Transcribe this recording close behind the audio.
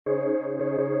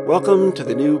Welcome to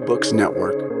the New Books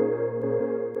Network.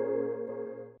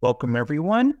 Welcome,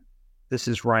 everyone. This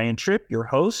is Ryan Tripp, your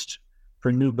host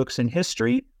for New Books in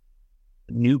History,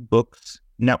 New Books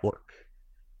Network.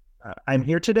 I'm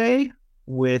here today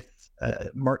with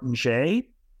Martin Jay.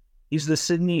 He's the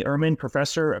Sidney Ehrman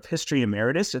Professor of History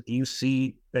Emeritus at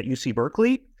UC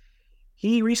Berkeley.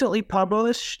 He recently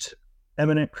published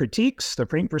Immanent Critiques, the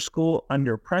Frankfurt School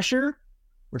Under Pressure,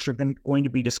 which we're going to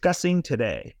be discussing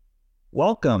today.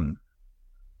 Welcome,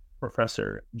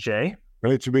 Professor Jay.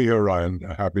 Great to be here, Ryan.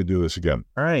 Happy to do this again.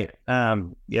 All right.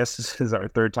 Yes, this is our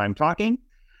third time talking.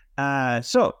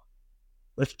 So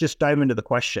let's just dive into the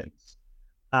questions.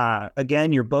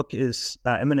 Again, your book is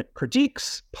Immanent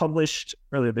Critiques, published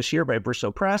earlier this year by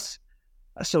Verso Press.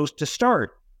 So to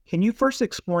start, can you first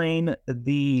explain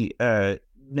the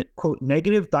quote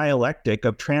negative dialectic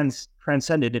of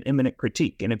transcendent and immanent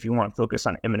critique? And if you want to focus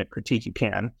on immanent critique, you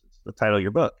can. It's the title of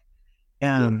your book.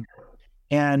 And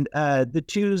the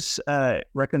two's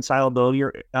reconcilability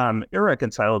or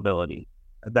irreconcilability,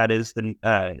 that is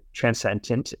the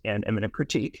transcendent and immanent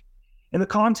critique, in the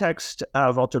context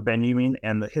of Walter Benjamin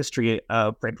and the history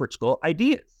of Frankfurt School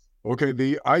ideas. Okay,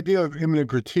 the idea of immanent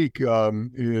critique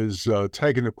is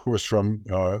taken, of course, from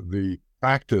the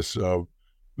practice of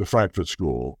the Frankfurt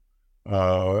School,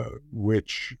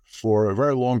 which for a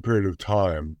very long period of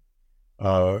time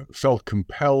felt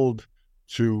compelled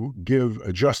to give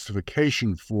a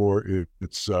justification for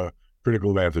its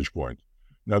critical vantage point.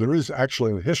 Now, there is actually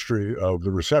in the history of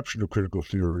the reception of critical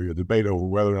theory a debate over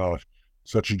whether or not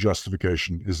such a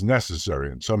justification is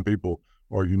necessary. And some people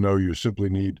argue, no, you simply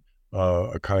need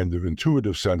a kind of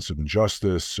intuitive sense of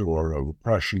injustice or of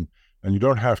oppression, and you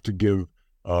don't have to give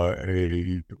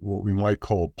what we might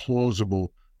call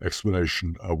plausible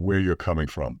explanation of where you're coming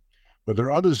from. But there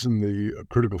are others in the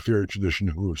critical theory tradition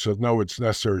who have said, no, it's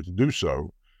necessary to do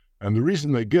so. And the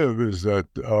reason they give is that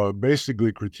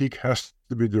basically critique has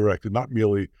to be directed not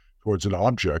merely towards an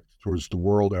object, towards the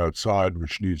world outside,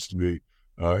 which needs to be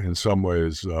in some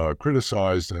ways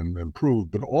criticized and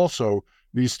improved, but also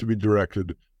needs to be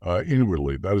directed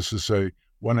inwardly. That is to say,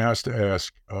 one has to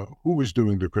ask who is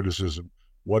doing the criticism,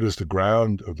 what is the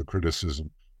ground of the criticism,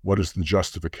 what is the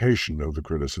justification of the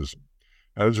criticism.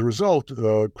 As a result,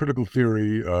 critical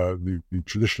theory, the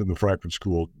tradition of the Frankfurt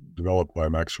School developed by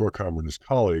Max Horkheimer and his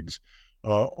colleagues,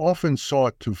 often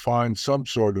sought to find some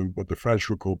sort of what the French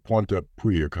would call point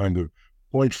d'appui, a kind of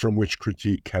point from which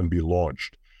critique can be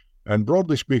launched. And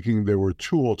broadly speaking, there were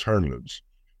two alternatives.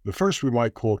 The first we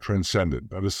might call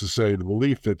transcendent, that is to say, the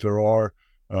belief that there are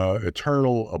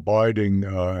eternal, abiding,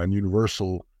 and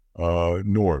universal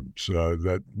norms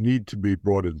that need to be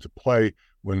brought into play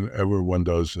whenever one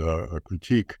does a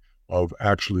critique of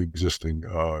actually existing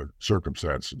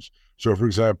circumstances. So, for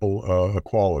example,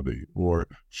 equality or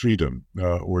freedom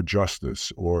or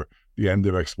justice or the end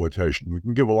of exploitation. We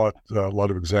can give a lot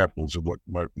of examples of what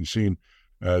might be seen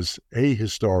as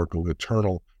ahistorical,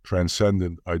 eternal,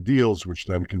 transcendent ideals, which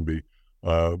then can be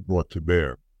brought to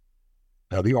bear.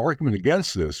 Now, the argument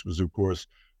against this was, of course,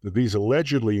 that these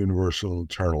allegedly universal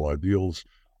and eternal ideals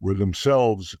were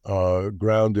themselves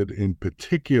grounded in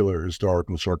particular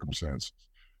historical circumstances,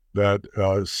 that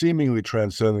seemingly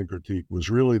transcendent critique was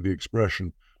really the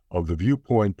expression of the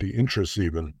viewpoint, the interests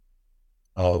even,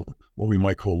 of what we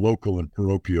might call local and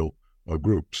parochial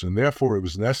groups. And therefore, it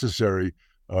was necessary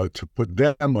to put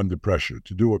them under pressure,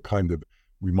 to do a kind of,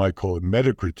 we might call it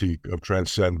metacritique of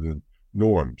transcendent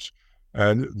norms.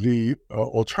 And the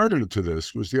alternative to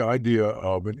this was the idea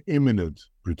of an immanent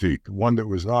critique, one that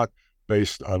was not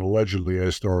based on allegedly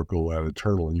historical and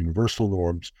eternal and universal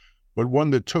norms, but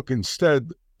one that took instead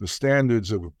the standards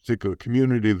of a particular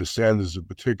community, the standards of a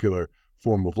particular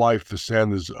form of life, the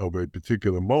standards of a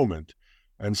particular moment,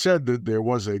 and said that there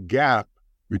was a gap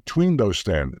between those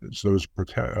standards, those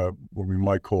what we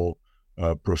might call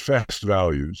professed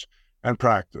values, and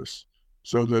practice.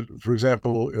 So that, for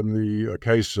example, in the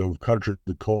case of countries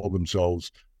that call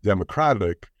themselves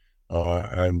democratic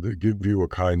and give you a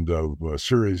kind of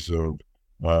series of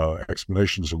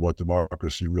explanations of what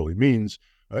democracy really means,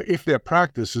 if their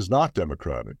practice is not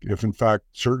democratic, if in fact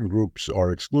certain groups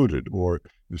are excluded or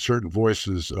certain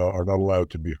voices are not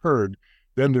allowed to be heard,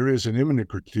 then there is an immanent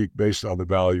critique based on the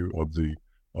value of the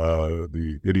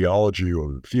ideology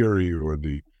or the theory or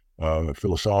the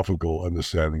philosophical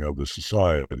understanding of the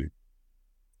society.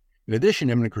 In addition,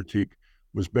 immanent critique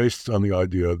was based on the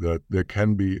idea that there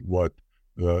can be what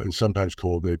is sometimes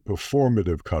called a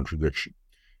performative contradiction,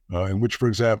 in which, for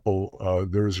example,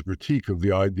 there is a critique of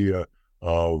the idea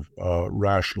of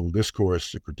rational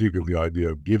discourse, a critique of the idea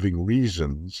of giving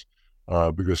reasons,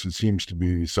 because it seems to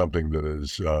be something that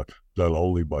is done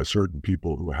only by certain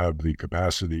people who have the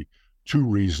capacity to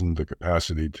reason, the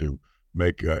capacity to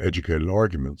make educated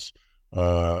arguments.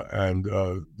 And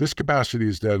this capacity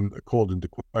is then called into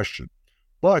question.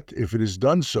 But if it is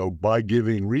done so by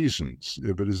giving reasons,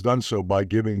 if it is done so by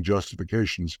giving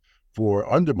justifications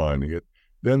for undermining it,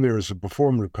 then there is a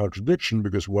performative contradiction,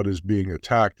 because what is being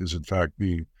attacked is in fact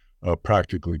being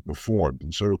practically performed.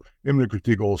 And so immanent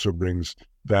critique also brings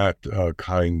that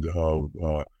kind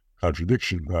of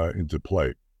contradiction into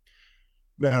play.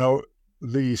 Now,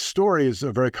 the story is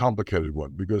a very complicated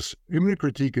one, because immanent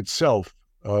critique itself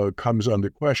comes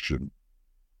under question,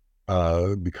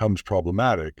 becomes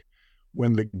problematic,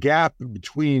 when the gap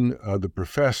between the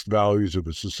professed values of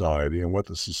a society and what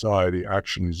the society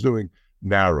actually is doing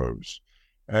narrows.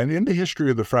 And in the history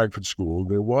of the Frankfurt School,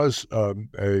 there was an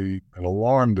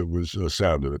alarm that was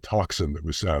sounded, a tocsin that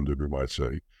was sounded, we might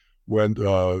say, when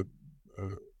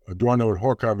Adorno and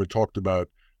Horkheimer talked about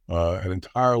an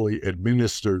entirely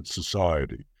administered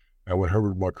society, and when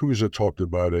Herbert Marcuse talked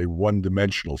about a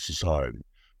one-dimensional society.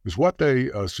 Because what they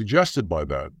suggested by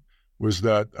that was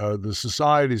that the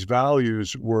society's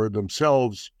values were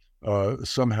themselves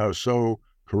somehow so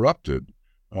corrupted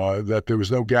that there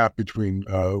was no gap between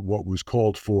what was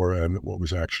called for and what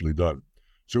was actually done.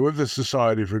 So if the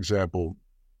society, for example,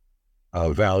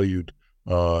 valued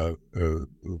what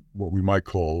we might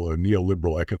call a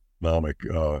neoliberal economic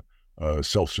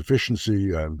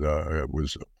self-sufficiency, and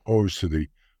was opposed to the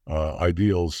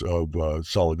ideals of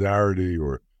solidarity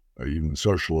or even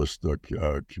socialist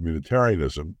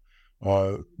communitarianism,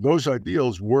 those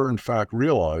ideals were in fact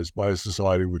realized by a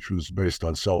society which was based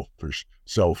on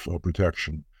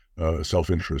self-protection,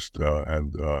 self-interest,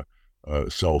 and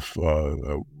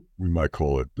we might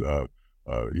call it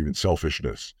even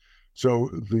selfishness.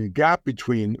 So the gap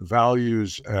between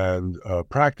values and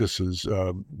practices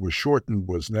was shortened,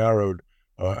 was narrowed,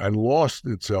 and lost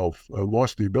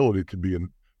the ability to be a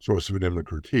source of an immanent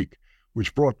critique,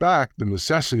 which brought back the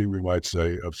necessity, we might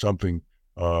say, of something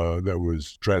that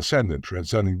was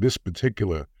transcending this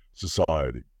particular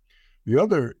society. The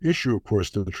other issue, of course,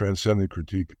 that the transcendent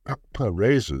critique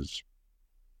raises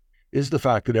is the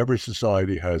fact that every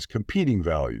society has competing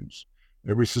values.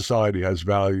 Every society has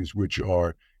values which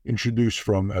are introduced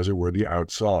from, as it were, the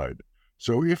outside.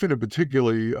 So if in a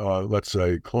particularly, let's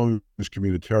say, closed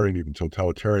communitarian, even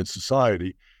totalitarian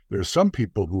society, there are some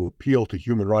people who appeal to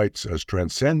human rights as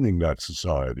transcending that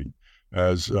society,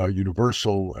 as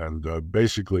universal and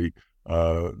basically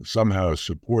somehow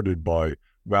supported by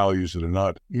values that are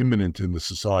not immanent in the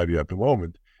society at the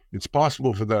moment, it's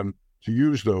possible for them to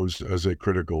use those as a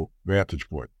critical vantage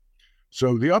point.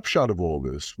 So the upshot of all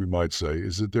this, we might say,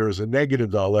 is that there is a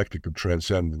negative dialectic of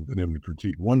transcendent and immanent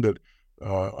critique, one that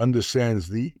understands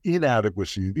the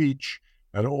inadequacy of each,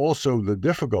 and also the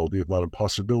difficulty, if not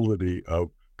impossibility, of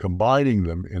combining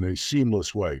them in a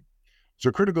seamless way.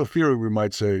 So critical theory, we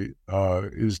might say,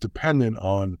 is dependent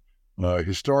on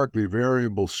historically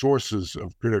variable sources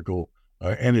of critical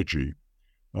energy.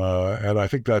 And I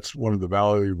think that's one of the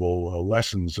valuable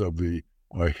lessons of the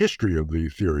history of the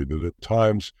theory, that at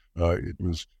times it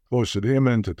was closer to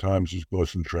immanent, at times it was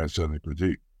closer to transcendent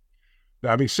critique.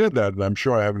 Now, having said that, and I'm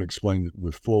sure I haven't explained it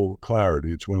with full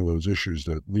clarity, it's one of those issues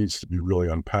that needs to be really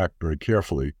unpacked very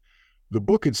carefully. The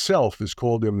book itself is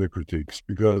called Immanent Critiques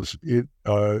because it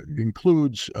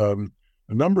includes a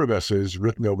number of essays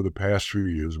written over the past few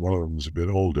years. One of them is a bit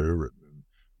older, written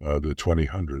in the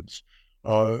 2000s.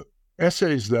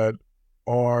 Essays that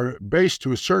are based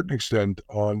to a certain extent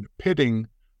on pitting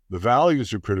the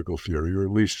values of critical theory, or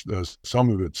at least some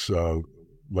of its,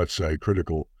 let's say,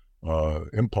 critical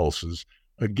impulses,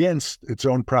 against its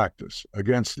own practice,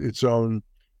 against its own,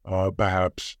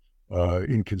 perhaps,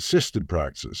 inconsistent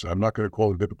practice. I'm not going to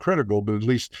call it hypocritical, but at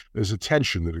least there's a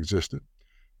tension that existed.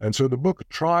 And so the book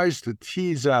tries to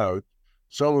tease out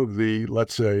some of the,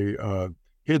 let's say,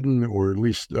 hidden, or at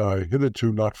least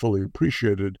hitherto not fully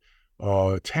appreciated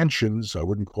tensions, I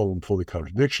wouldn't call them fully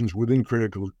contradictions, within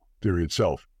critical theory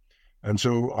itself. And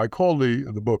so I call the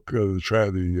book,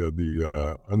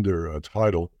 the under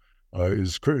title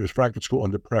is Frankfurt School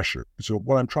Under Pressure. So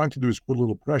what I'm trying to do is put a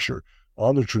little pressure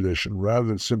on the tradition rather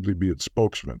than simply be its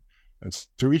spokesman. And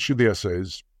so each of the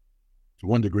essays, to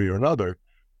one degree or another,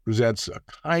 presents a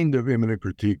kind of immanent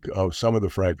critique of some of the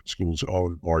Frankfurt School's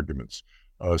own arguments.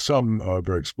 Some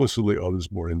very explicitly,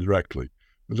 others more indirectly.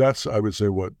 But that's, I would say,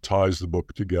 what ties the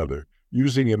book together,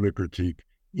 using immanent critique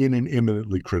in an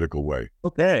immanently critical way.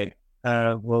 Okay.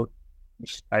 Well,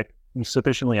 I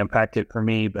sufficiently unpacked it for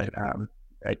me, but I'm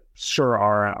sure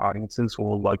our audiences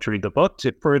will love to read the book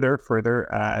to further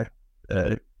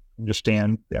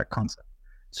understand that concept.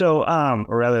 So,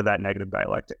 or rather that negative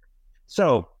dialectic.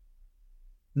 So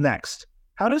next,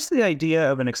 how does the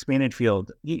idea of an expanded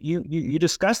field, you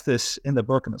discuss this in the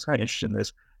book, and I was kind of interested in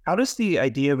this. How does the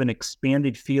idea of an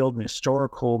expanded field in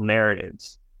historical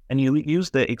narratives, and you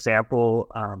use the example,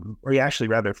 or you actually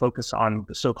rather focus on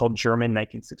the so-called German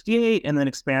 1968 and then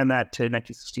expand that to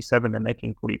 1967 and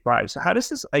 1945. So how does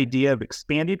this idea of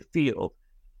expanded field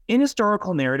in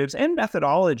historical narratives and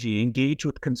methodology engage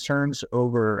with concerns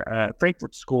over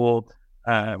Frankfurt School,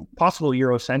 possible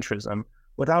Eurocentrism,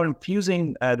 without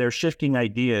infusing their shifting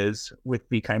ideas with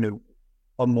the kind of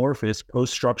amorphous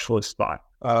post-structuralist thought?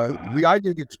 The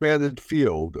idea of expanded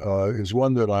field is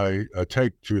one that I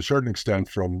take to a certain extent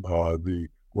from the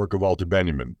work of Walter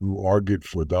Benjamin, who argued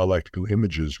for dialectical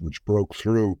images which broke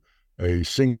through a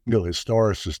single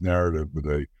historicist narrative with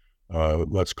a,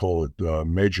 let's call it,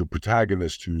 major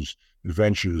protagonist whose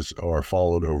adventures are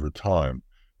followed over time,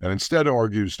 and instead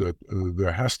argues that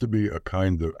there has to be a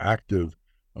kind of active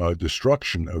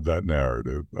destruction of that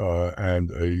narrative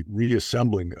and a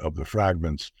reassembling of the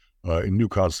fragments in new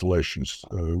constellations,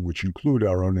 which include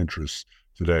our own interests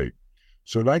today.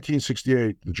 So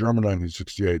 1968, the German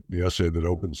 1968, the essay that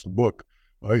opens the book,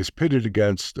 is pitted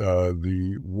against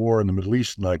the war in the Middle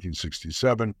East in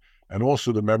 1967, and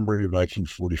also the memory of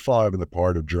 1945 on the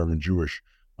part of German Jewish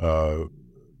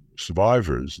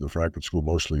survivors. The Frankfurt School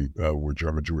mostly were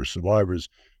German Jewish survivors,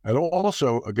 and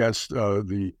also against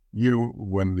the year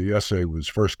when the essay was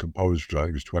first composed, which I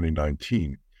think was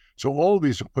 2019. So all of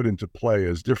these are put into play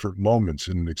as different moments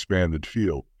in an expanded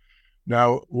field.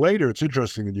 Now, later, it's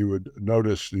interesting that you would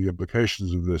notice the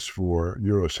implications of this for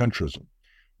Eurocentrism.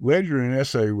 Later, in an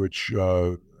essay which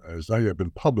has not yet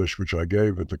been published, which I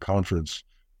gave at the conference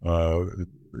at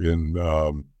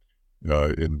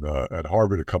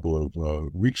Harvard a couple of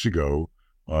weeks ago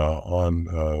on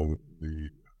the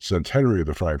centenary of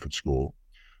the Frankfurt School,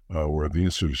 or the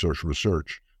Institute of Social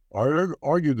Research, I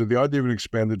argued that the idea of an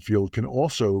expanded field can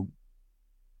also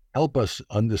help us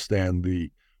understand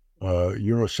the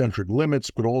Eurocentric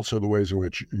limits, but also the ways in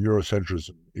which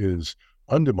Eurocentrism is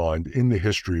undermined in the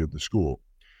history of the school.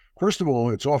 First of all,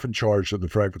 it's often charged that the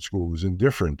Frankfurt School was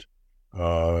indifferent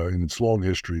in its long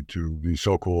history to the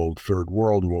so-called Third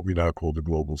World, and what we now call the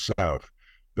Global South,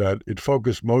 that it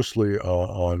focused mostly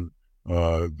on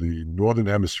the Northern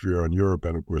Hemisphere, on Europe,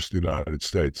 and of course the United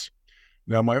States.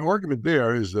 Now, my argument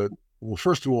there is that, well,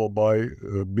 first of all, by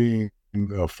being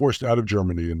forced out of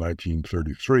Germany in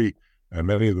 1933, and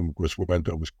many of them, of course, went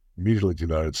almost immediately to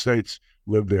the United States,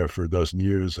 lived there for a dozen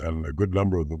years, and a good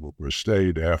number of them, of course,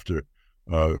 stayed after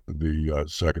the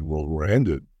Second World War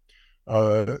ended.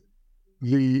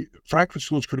 The Frankfurt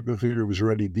School's critical theory was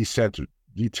already decentered,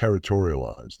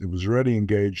 deterritorialized. It was already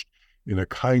engaged in a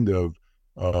kind of,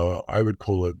 I would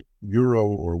call it, Euro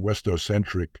or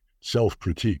Westocentric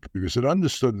self-critique, because it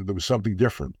understood that there was something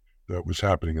different that was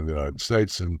happening in the United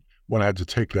States, and one had to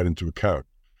take that into account.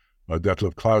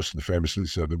 Detlef Clausen famously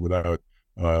said that without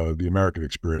the American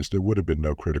experience, there would have been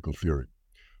no critical theory.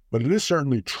 But it is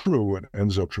certainly true, and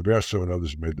Enzo Traverso and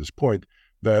others made this point,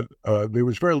 that there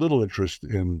was very little interest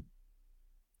in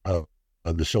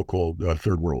the so-called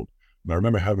Third World. And I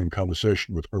remember having a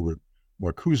conversation with Herbert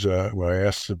Marcuse, where I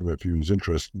asked him if he was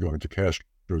interested in going to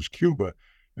Castro's Cuba.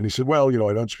 And he said, well,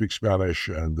 I don't speak Spanish,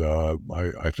 and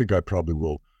I think I probably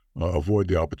will avoid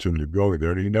the opportunity of going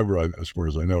there. And he never, as far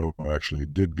as I know, actually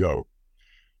did go.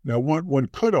 Now, one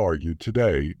could argue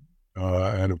today,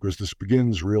 and of course this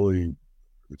begins really,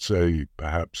 let's say,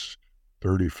 perhaps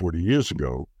 30, 40 years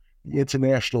ago, the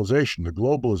internationalization, the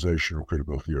globalization of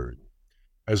critical theory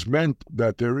has meant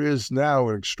that there is now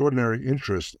an extraordinary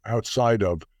interest outside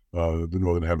of the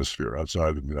Northern Hemisphere,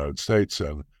 outside of the United States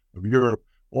and of Europe,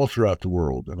 all throughout the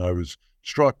world. And I was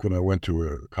struck when I went to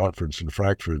a conference in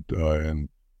Frankfurt in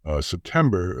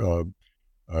September,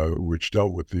 which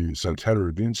dealt with the centenary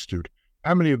of the Institute,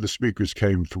 how many of the speakers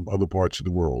came from other parts of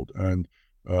the world. And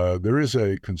there is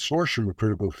a consortium of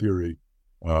critical theory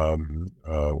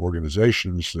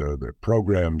organizations, there are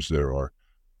programs, there are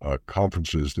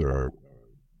conferences, there are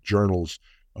journals,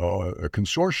 a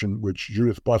consortium which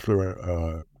Judith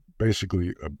Butler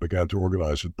basically began to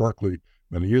organize at Berkeley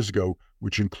many years ago,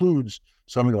 which includes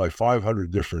something like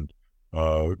 500 different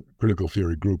critical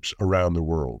theory groups around the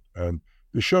world. And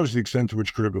this shows the extent to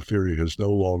which critical theory has no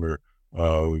longer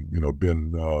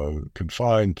been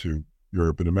confined to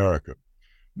Europe and America.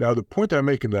 Now, the point I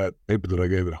make in that paper that I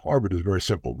gave at Harvard is very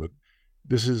simple, that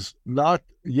this is not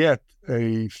yet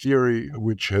a theory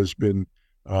which has been,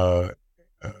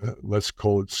 let's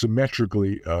call it,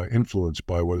 symmetrically influenced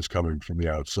by what is coming from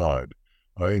the outside.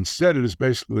 Instead, it is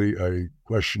basically a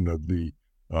question of the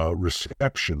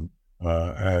reception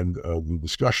and the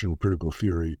discussion of critical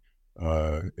theory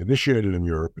initiated in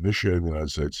Europe, initiated in the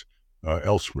United States,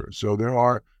 elsewhere. So there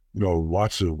are,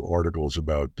 lots of articles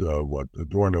about what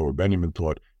Adorno or Benjamin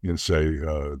taught in, say,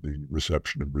 the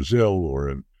reception in Brazil or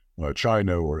in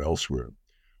China or elsewhere.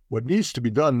 What needs to be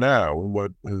done now, and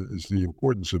what is the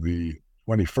importance of the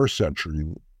 21st century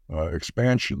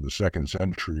expansion, the second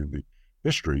century of the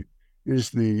history, is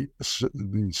the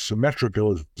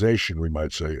symmetricalization, we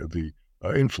might say, of the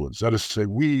influence. That is to say,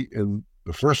 we in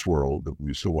the first world, if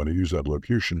we still want to use that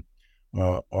locution,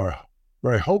 are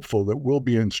very hopeful that we'll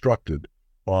be instructed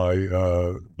by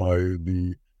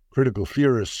the critical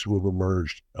theorists who have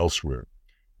emerged elsewhere,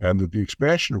 and that the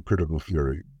expansion of critical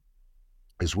theory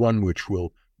is one which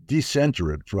will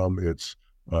decenter it from its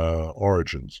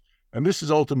origins. And this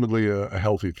is ultimately a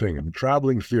healthy thing. I mean,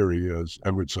 traveling theory, as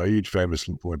Edward Said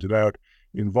famously pointed out,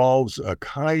 involves a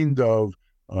kind of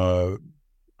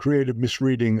creative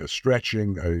misreading, a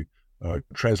stretching, a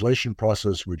translation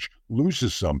process which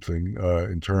loses something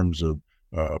in terms of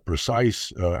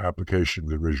precise application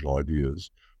of the original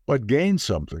ideas, but gains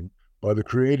something by the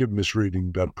creative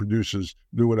misreading that produces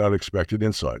new and unexpected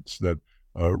insights, that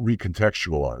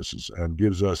recontextualizes and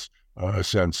gives us a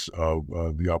sense of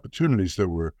the opportunities that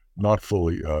were not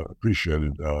fully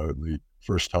appreciated the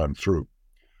first time through.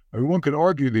 I mean, one could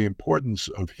argue the importance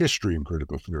of history in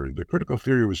critical theory. The critical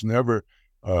theory was never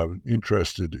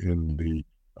interested in the,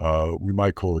 we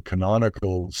might call it,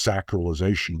 canonical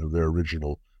sacralization of their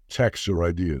original texts or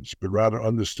ideas, but rather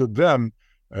understood them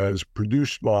as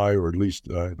produced by, or at least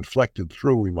inflected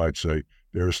through, we might say,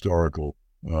 their historical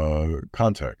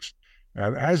context.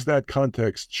 And as that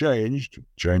context changed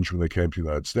when they came to the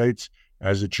United States,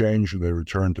 as it changed when they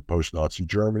returned to post-Nazi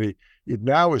Germany, it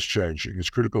now is changing as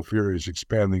critical theory is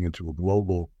expanding into a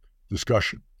global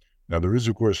discussion. Now, there is,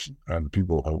 of course, and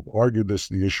people have argued this,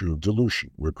 the issue of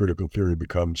dilution, where critical theory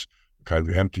becomes kind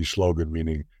of empty slogan,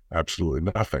 meaning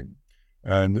absolutely nothing.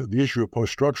 And the issue of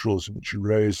post-structuralism, which you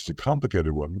raised, is a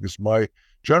complicated one, because my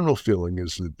general feeling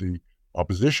is that the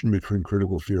opposition between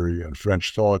critical theory and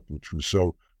French thought, which was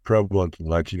so prevalent in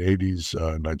the 1980s,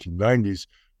 1990s,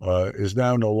 is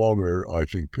now no longer, I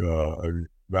think, a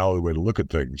valid way to look at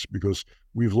things, because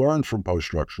we've learned from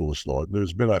post-structuralist thought.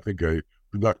 There's been, I think, a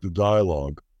productive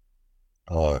dialogue,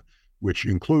 which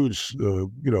includes, the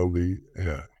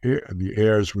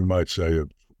heirs, we might say,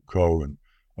 of Foucault and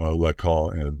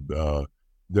Lacan and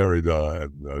Derrida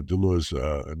and Deleuze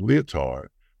and Lyotard,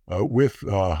 with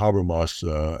Habermas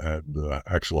and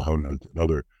Axel Honneth and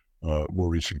other more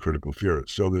recent critical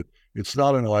theorists, so that it's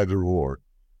not an either or.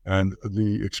 And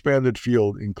the expanded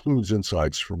field includes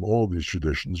insights from all of these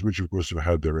traditions, which of course have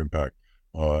had their impact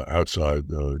outside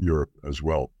Europe as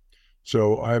well.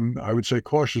 So I would say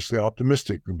cautiously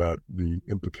optimistic about the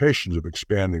implications of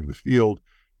expanding the field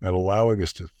and allowing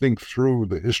us to think through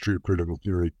the history of critical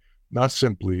theory, not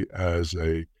simply as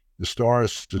a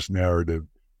historicist narrative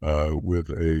with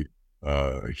a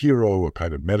hero, a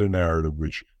kind of meta-narrative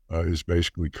which is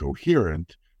basically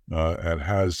coherent and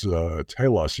has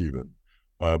telos even,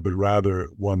 but rather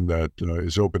one that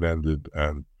is open-ended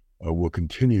and will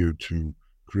continue to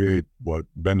create what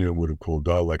Benjamin would have called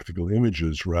dialectical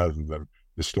images rather than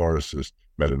historicist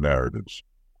meta-narratives.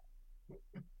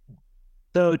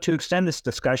 So to extend this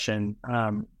discussion,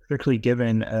 particularly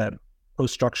given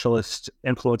post-structuralist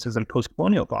influences and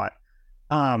post-colonial thought,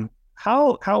 how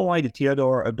why did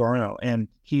Theodor Adorno, and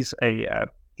he's a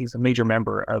major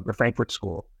member of the Frankfurt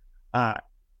School, how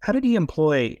did he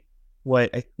employ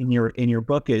what in your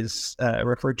book is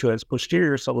referred to as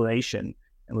posterior sublimation,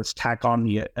 and let's tack on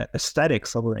the aesthetic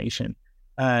sublimation,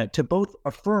 to both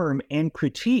affirm and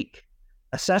critique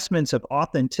assessments of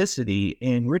authenticity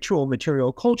in ritual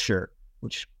material culture,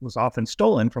 which was often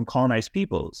stolen from colonized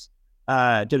peoples?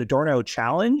 Did Adorno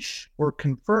challenge or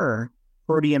confirm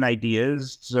Freudian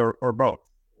ideas, or both?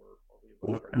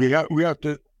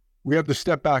 We have to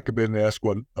step back a bit and ask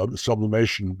what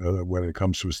sublimation, when it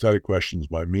comes to aesthetic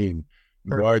questions, might mean.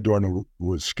 Sure. Why Adorno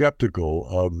was skeptical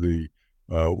of the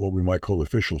what we might call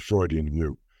official Freudian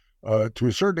view. To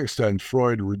a certain extent,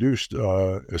 Freud reduced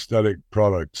aesthetic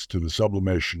products to the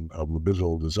sublimation of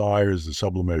libidinal desires, the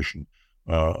sublimation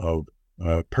of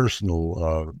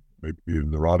personal, maybe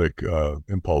neurotic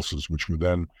impulses, which were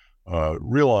then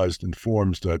realized in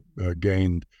forms that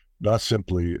gained not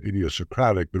simply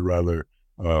idiosyncratic, but rather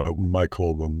we might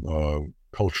call them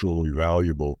culturally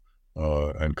valuable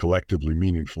and collectively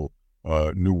meaningful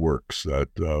new works that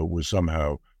were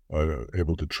somehow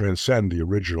able to transcend the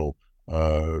original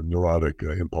neurotic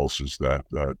impulses that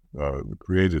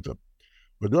created them.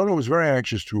 But Adorno was very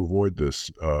anxious to avoid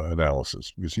this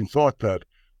analysis, because he thought that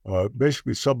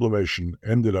basically sublimation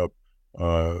ended up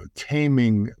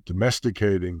taming,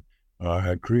 domesticating,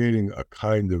 and creating a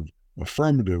kind of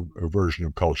affirmative version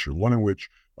of culture, one in which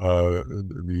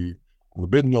the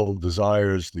libidinal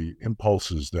desires, the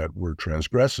impulses that were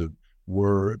transgressive,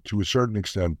 were to a certain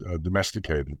extent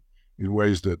domesticated in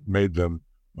ways that made them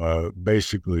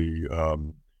basically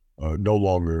no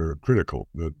longer critical,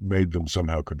 that made them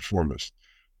somehow conformist.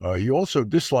 He also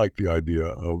disliked the idea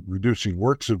of reducing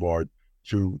works of art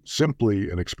to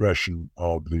simply an expression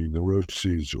of the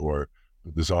neuroses or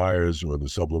the desires or the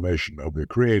sublimation of their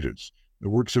creators. The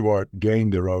works of art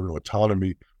gained their own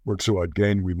autonomy. Works of art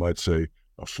gained, we might say,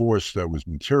 a force that was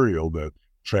material, that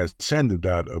transcended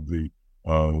that of the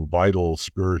vital,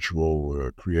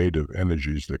 spiritual, creative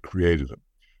energies that created them.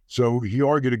 So he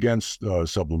argued against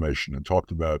sublimation and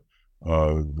talked about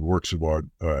the works of art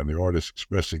and the artist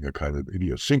expressing a kind of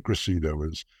idiosyncrasy that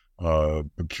was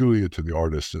peculiar to the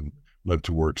artist and led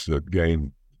to works that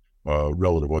gained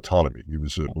relative autonomy. He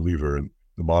was a believer in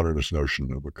the modernist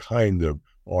notion of a kind of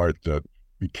art that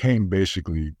became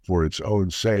basically for its own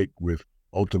sake, with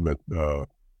ultimate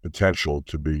potential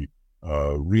to be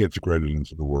reintegrated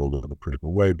into the world in a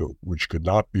critical way, but which could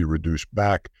not be reduced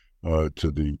back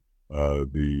to the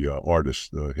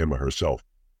artist, him or herself.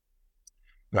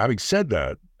 Now, having said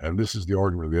that, and this is the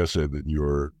argument of the essay that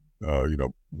you're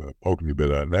poking a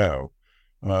bit at now,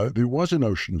 there was a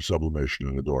notion of sublimation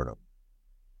in Adorno.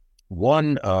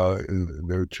 One,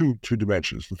 there are two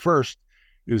dimensions. The first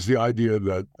is the idea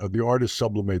that the artist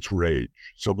sublimates rage,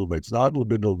 sublimates not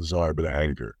libidinal desire, but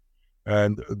anger.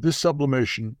 And this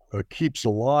sublimation keeps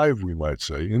alive, we might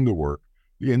say, in the work,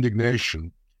 the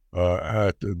indignation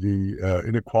at the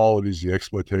inequalities, the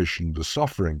exploitation, the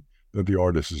suffering that the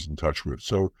artist is in touch with.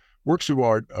 So works of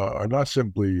art are not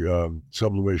simply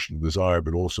sublimation of desire,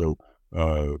 but also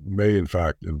may in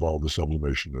fact involve the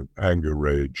sublimation of anger,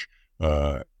 rage,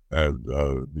 and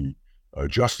the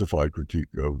justified critique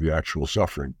of the actual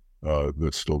suffering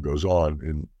that still goes on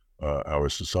in our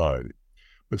society.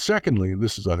 But secondly, and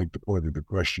this is, I think, the point of the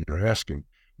question you're asking,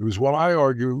 it was what I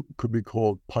argue could be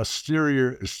called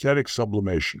posterior aesthetic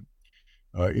sublimation,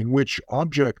 in which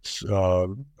objects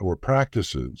or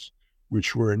practices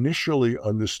which were initially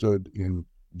understood in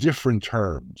different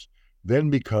terms then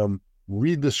become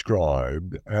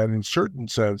redescribed and, in certain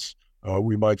sense,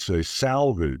 we might say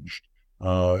salvaged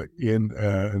in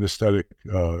an aesthetic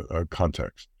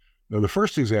context. Now, the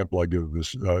first example I give of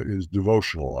this is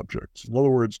devotional objects. In other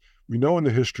words, we know in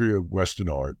the history of Western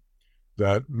art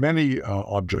that many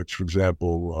objects, for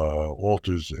example,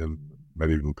 altars in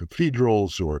medieval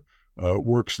cathedrals or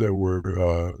works that were,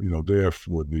 there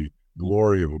for the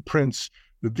glory of a prince,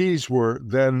 that these were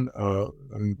then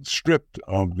stripped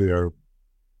of their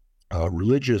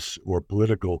religious or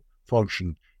political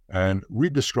function and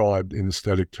redescribed in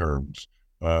aesthetic terms.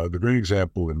 The great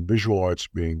example in visual arts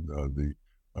being the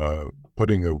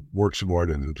putting of works of art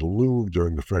into the Louvre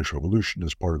during the French Revolution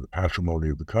as part of the patrimony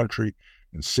of the country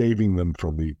and saving them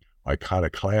from the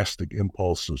iconoclastic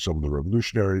impulse of some of the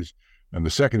revolutionaries. And the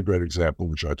second great example,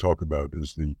 which I talk about,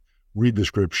 is the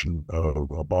redescription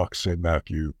of Bach's St.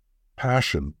 Matthew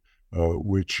Passion,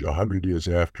 which 100 years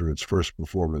after its first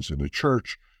performance in a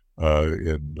church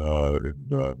in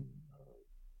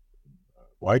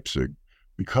Leipzig,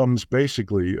 becomes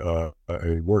basically a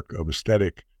work of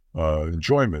aesthetic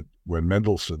enjoyment when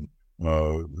Mendelssohn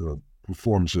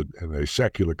performs it in a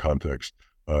secular context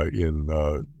in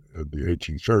the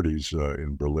 1830s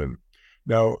in Berlin.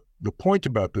 Now, the point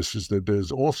about this is that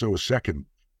there's also a second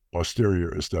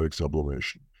posterior aesthetic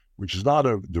sublimation, which is not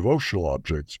of devotional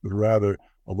objects, but rather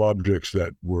of objects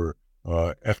that were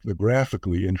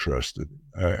ethnographically interested,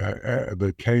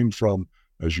 that came from,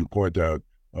 as you point out,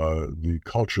 the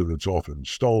culture that's often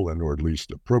stolen or at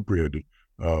least appropriated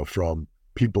from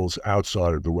peoples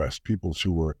outside of the West, peoples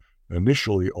who were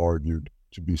initially argued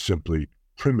to be simply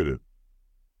primitive.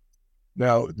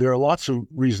 Now, there are lots of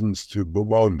reasons to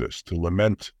bemoan this, to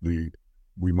lament the,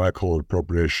 we might call it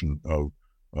appropriation of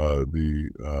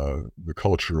the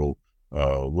cultural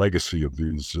legacy of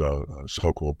these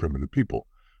so-called primitive people,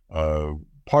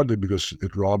 partly because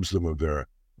it robs them of their,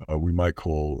 we might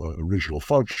call original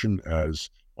function as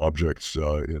objects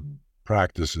in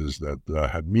practices that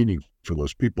had meaning for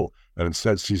those people, and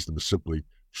instead sees them as simply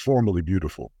formally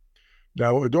beautiful.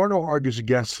 Now, Adorno argues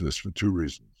against this for two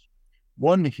reasons.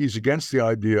 One, he's against the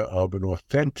idea of an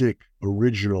authentic,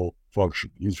 original function.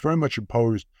 He's very much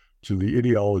opposed to the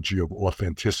ideology of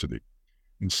authenticity.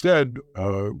 Instead,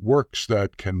 works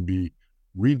that can be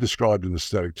redescribed in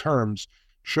aesthetic terms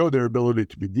show their ability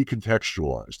to be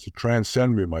decontextualized, to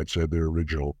transcend, we might say, their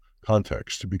original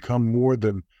context, to become more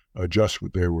than just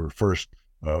what they were first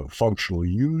functionally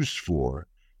used for,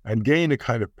 and gain a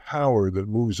kind of power that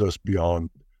moves us beyond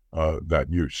that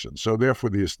use. And so therefore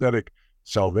the aesthetic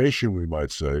salvation, we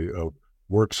might say, of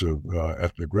works of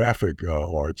ethnographic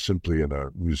art simply in a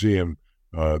museum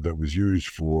that was used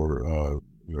for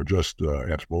just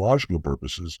anthropological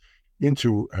purposes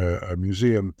into a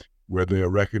museum where they are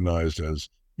recognized as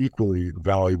equally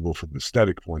valuable from an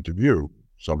aesthetic point of view,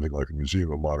 something like a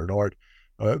museum of modern art.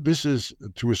 This is,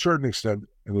 to a certain extent,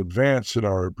 an advance in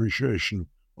our appreciation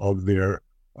of their,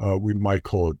 we might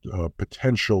call it,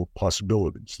 potential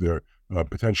possibilities, their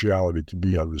potentiality to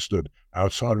be understood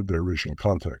outside of their original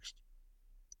context.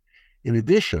 In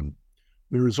addition,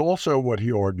 there is also what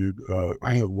he argued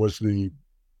was the,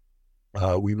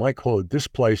 we might call it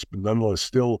displaced, but nonetheless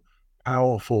still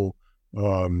powerful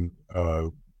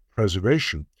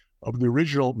preservation of the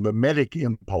original mimetic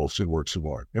impulse in works of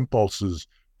art, impulses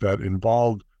that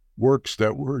involved works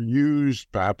that were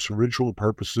used perhaps for ritual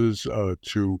purposes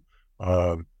to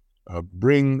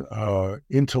bring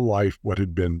into life what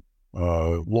had been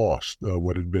lost,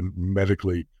 what had been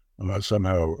medically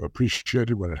somehow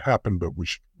appreciated when it happened, but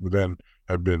which would then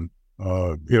have been,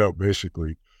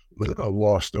 basically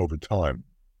lost over time.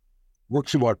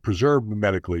 Works of art preserve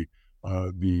mimetically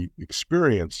the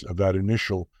experience of that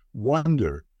initial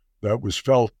wonder that was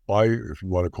felt by, if you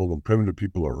want to call them primitive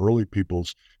people or early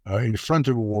peoples, in front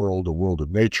of a world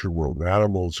of nature, a world of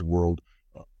animals, a world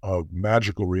of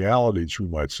magical realities, we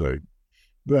might say,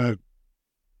 that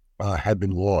had been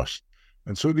lost.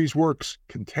 And so these works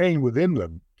contain within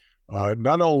them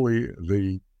not only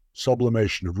the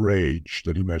sublimation of rage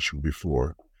that I mentioned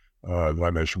before,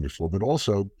 but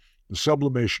also the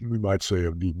sublimation, we might say,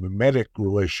 of the mimetic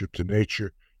relationship to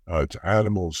nature, to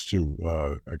animals,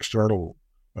 to external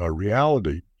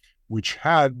reality, which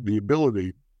had the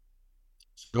ability,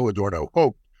 so Adorno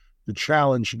hoped, to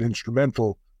challenge an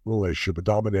instrumental relationship, a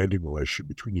dominating relationship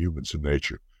between humans and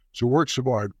nature. So works of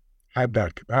art had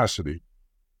that capacity,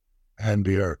 and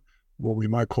their, what we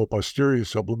might call posterior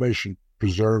sublimation,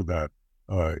 preserved that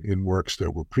in works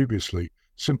that were previously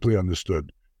simply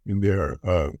understood in their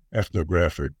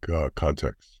ethnographic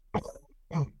context.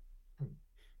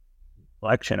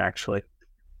 Collection, actually.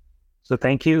 So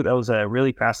thank you. That was a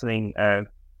really fascinating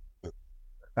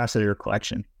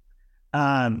collection.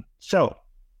 So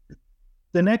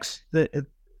the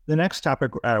next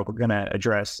topic we're going to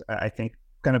address, I think,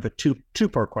 kind of a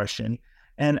two-part question,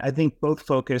 and I think both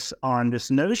focus on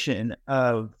this notion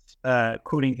of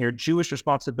quoting here, Jewish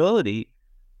responsibility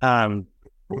and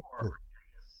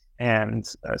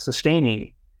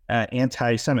sustaining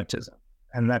anti-Semitism,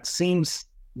 and that seems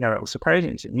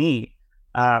surprising to me.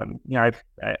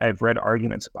 I've read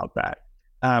arguments about that.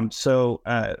 So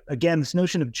again, this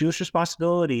notion of Jewish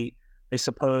responsibility, I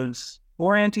suppose,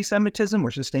 for anti-Semitism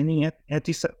or sustaining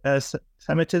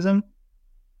anti-Semitism.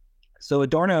 So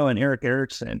Adorno and Erik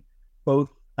Erikson both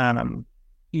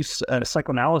use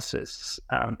psychoanalysis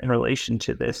in relation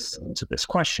to this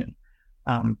question.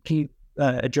 Can you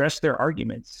address their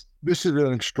arguments? This is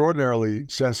an extraordinarily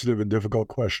sensitive and difficult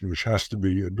question, which has to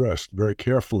be addressed very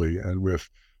carefully and with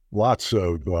lots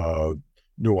of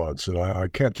nuance, and I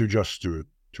can't do justice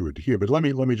to it here. But let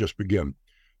me just begin.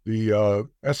 The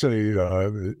essay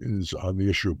is on the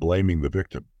issue of blaming the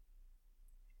victim,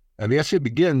 and the essay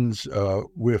begins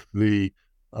with the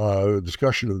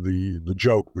discussion of the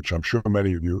joke, which I'm sure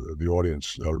many of you, the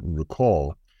audience,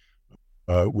 recall,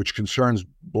 which concerns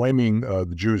blaming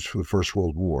the Jews for the First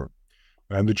World War.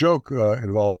 And the joke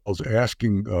involves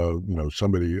asking,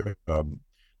 somebody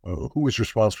who was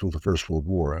responsible for the First World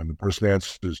War, and the person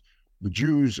answers the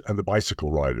Jews and the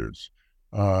bicycle riders.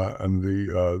 And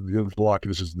the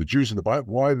interlocutor says, the Jews and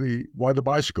why the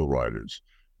bicycle riders?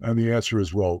 And the answer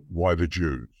is, well, why the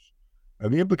Jews?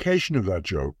 And the implication of that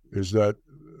joke is that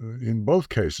in both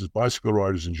cases, bicycle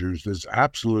riders and Jews, there's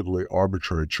absolutely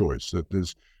arbitrary choice, that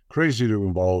there's crazy to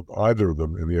involve either of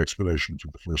them in the explanation to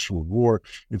the First World War.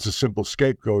 It's a simple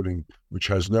scapegoating which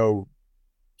has no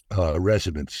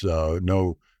resonance,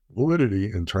 no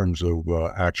validity in terms of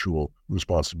actual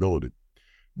responsibility.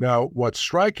 Now, what's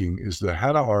striking is that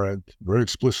Hannah Arendt very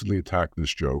explicitly attacked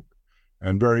this joke,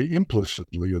 and very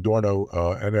implicitly, Adorno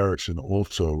and Erikson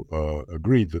also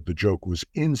agreed that the joke was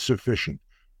insufficient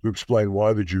to explain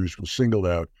why the Jews were singled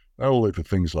out, not only for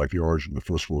things like the origin of the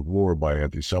First World War by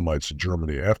anti-Semites in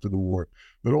Germany after the war,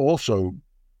 but also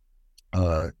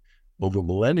over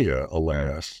millennia,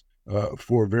 alas,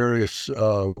 for various,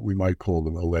 we might call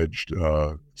them alleged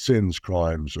sins,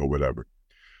 crimes, or whatever.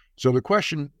 So the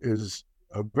question is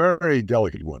a very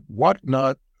delicate one. What is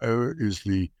not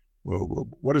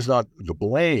the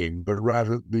blame, but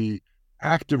rather the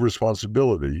active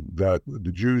responsibility that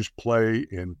the Jews play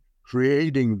in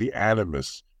creating the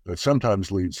animus that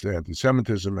sometimes leads to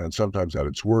anti-Semitism and sometimes at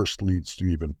its worst leads to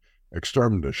even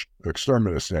exterminist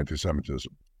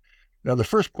anti-Semitism. Now, the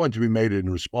first point to be made in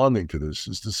responding to this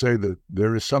is to say that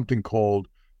there is something called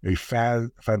a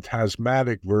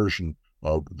phantasmatic version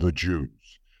of the Jews.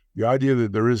 The idea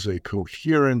that there is a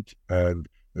coherent and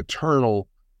eternal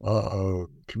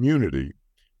community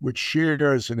which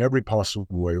shares in every possible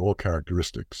way all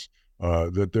characteristics,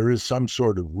 that there is some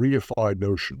sort of reified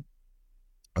notion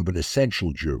of an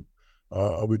essential Jew,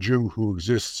 of a Jew who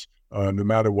exists no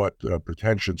matter what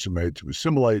pretensions are made to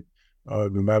assimilate, no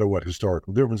matter what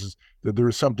historical differences, that there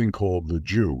is something called the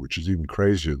Jew, which is even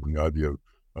crazier than the idea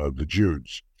of the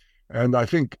Jews. And I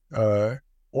think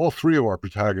all three of our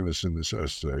protagonists in this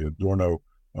essay, Adorno,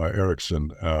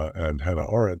 Erikson, and Hannah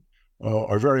Arendt,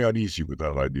 are very uneasy with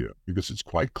that idea, because it's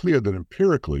quite clear that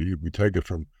empirically, if we take it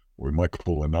from what we might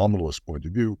call a nominalist point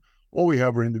of view, all we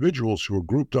have are individuals who are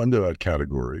grouped under that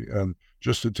category. And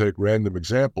just to take random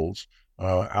examples,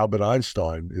 Albert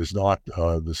Einstein is not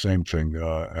the same thing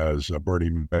as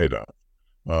Bernie Madoff.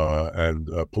 And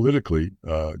politically,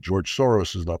 George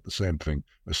Soros is not the same thing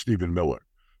as Stephen Miller.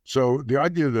 So the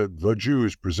idea that the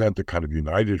Jews present a kind of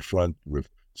united front with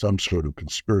some sort of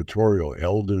conspiratorial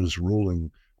elders ruling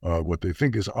what they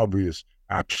think is obvious,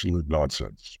 absolute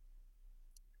nonsense.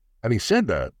 Having said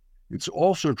that, it's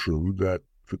also true that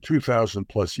for 2,000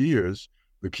 plus years,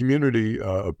 the community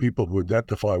of people who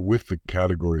identify with the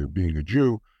category of being a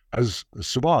Jew has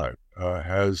survived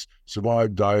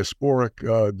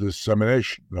diasporic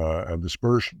dissemination and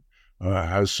dispersion,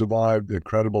 has survived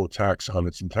incredible attacks on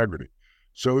its integrity.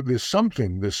 So there's some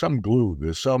glue,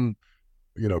 there's some,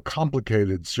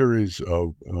 complicated series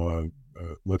of,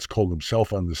 let's call them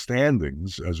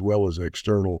self-understandings, as well as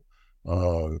external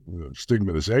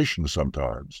stigmatization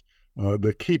sometimes,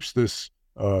 that keeps this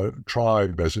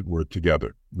tribe, as it were,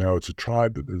 together. Now, it's a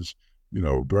tribe that is,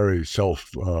 very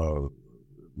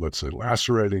let's say,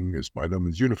 lacerating, is by no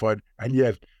means unified, and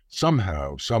yet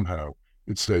somehow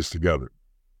it stays together.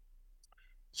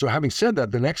 So having said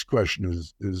that, the next question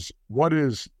is what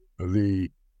are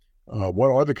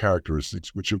the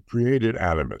characteristics which have created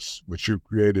animus, which have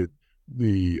created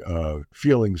the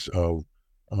feelings of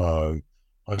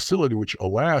hostility, which,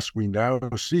 alas, we now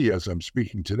see, as I'm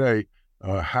speaking today,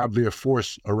 have their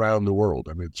force around the world.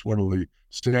 I mean, it's one of the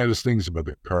saddest things about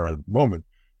the current moment,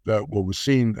 that what was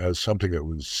seen as something that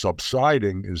was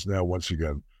subsiding is now once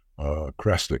again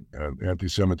cresting, and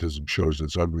anti-Semitism shows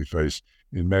its ugly face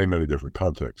in many, many different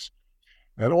contexts.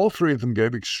 And all three of them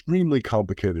gave extremely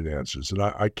complicated answers. And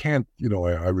I can't,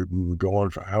 I would go on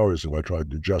for hours if I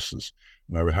tried to do justice.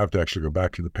 And I would have to actually go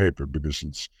back to the paper because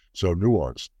it's so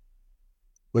nuanced.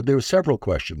 But there were several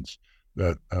questions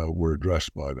that were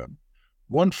addressed by them.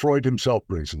 One Freud himself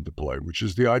brings into play, which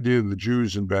is the idea that the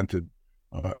Jews invented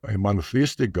a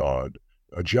monotheistic God,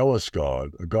 a jealous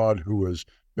God, a God who was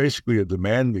basically a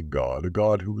demanding God, a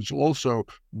God who was also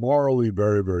morally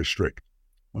very, very strict,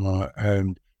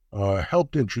 and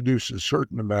helped introduce a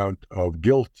certain amount of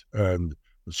guilt and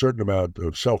a certain amount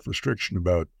of self-restriction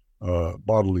about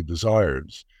bodily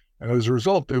desires. And as a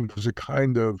result, there was a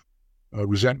kind of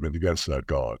resentment against that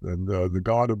God. And the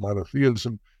God of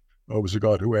monotheism was a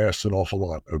God who asked an awful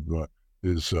lot of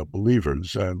his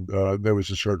believers, and there was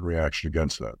a certain reaction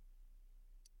against that.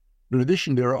 In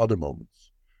addition, there are other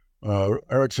moments.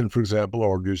 Erikson, for example,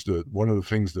 argues that one of the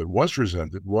things that was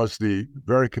resented was the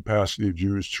very capacity of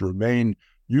Jews to remain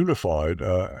unified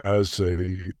as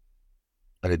an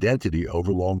identity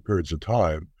over long periods of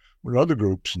time, when other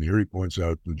groups, and here he points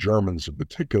out the Germans in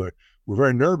particular, were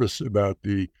very nervous about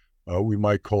the, we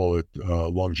might call it,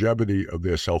 longevity of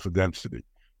their self-identity.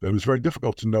 That it was very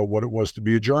difficult to know what it was to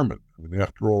be a German. I mean,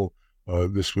 after all,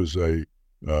 this was a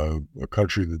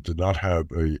country that did not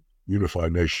have a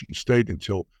unified nation state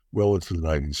until well into the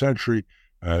 19th century,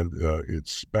 and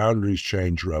its boundaries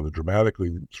changed rather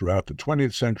dramatically throughout the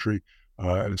 20th century,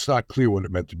 and it's not clear what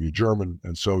it meant to be German,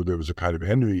 and so there was a kind of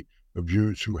envy of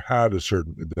Jews who had a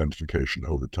certain identification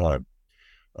over time.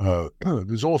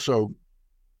 There's also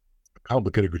a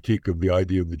complicated critique of the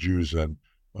idea of the Jews and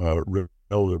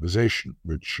relativization,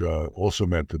 which also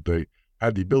meant that they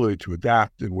had the ability to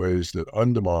adapt in ways that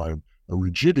undermine a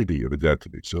rigidity of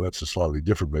identity. So that's a slightly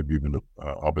different, maybe even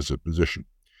opposite position.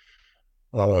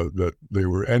 That they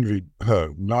were envied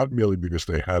not merely because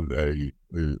they had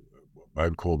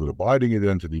I'd call it abiding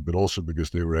identity, but also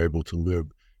because they were able to live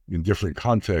in different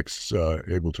contexts,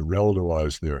 able to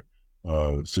relativize their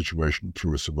situation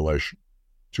through assimilation.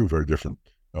 Two very different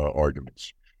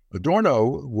arguments.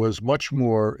 Adorno was much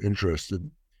more interested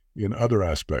in other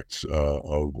aspects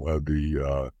of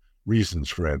the reasons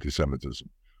for anti-Semitism.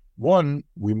 One,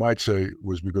 we might say,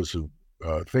 was because of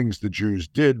things the Jews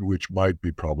did which might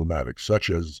be problematic, such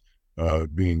as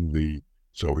being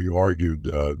so he argued,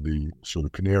 the sort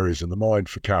of canaries in the mine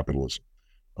for capitalism.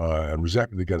 And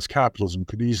resentment against capitalism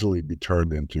could easily be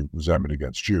turned into resentment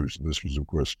against Jews. And this was, of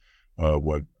course,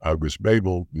 what August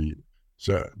Bebel, the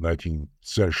 19th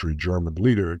century German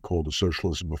leader, called the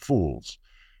socialism of fools.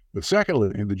 But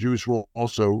secondly, the Jews were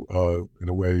also, in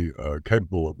a way,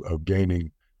 capable of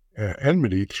gaining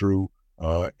enmity through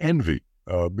envy,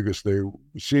 because they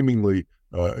seemingly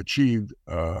achieved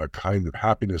a kind of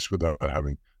happiness without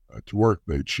having to work.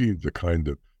 They achieved a kind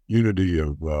of unity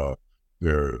of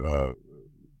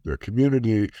their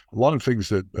community, a lot of things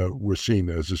that were seen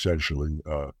as essentially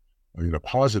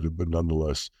positive, but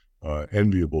nonetheless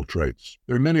enviable traits.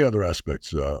 There are many other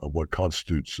aspects of what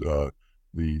constitutes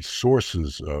the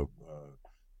sources of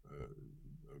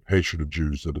hatred of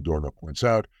Jews that Adorno points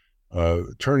out.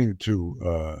 Turning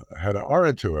to Hannah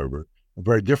Arendt, however, a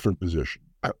very different position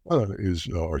is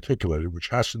articulated, which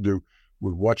has to do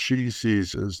with what she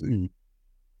sees as the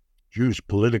Jews'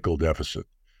 political deficit.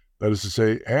 That is to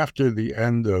say, after the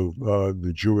end of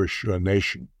the Jewish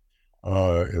nation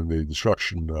and the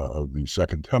destruction of the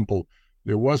Second Temple,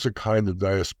 there was a kind of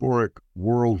diasporic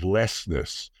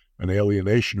worldlessness, an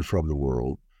alienation from the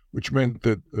world, which meant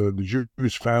that the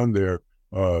Jews found their,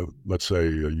 let's say,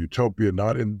 utopia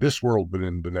not in this world, but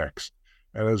in the next.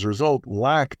 And as a result,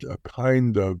 lacked a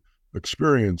kind of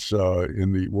experience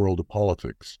in the world of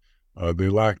politics. They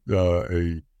lacked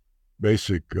a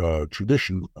basic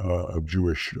tradition of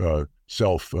Jewish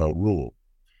self-rule.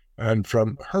 And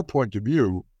from her point of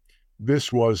view,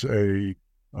 this was a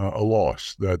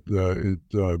loss, that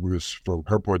it was, from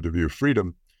her point of view,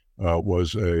 freedom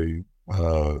was a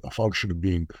function of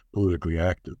being politically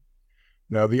active.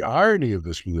 Now, the irony of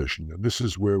this position, and this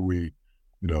is where we,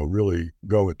 really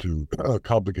go into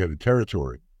complicated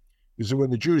territory, is that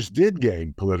when the Jews did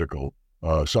gain political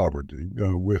sovereignty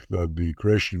with the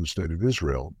creation of the State of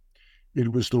Israel,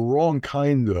 it was the wrong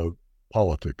kind of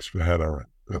politics for Hannah Arendt,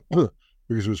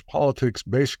 because it was politics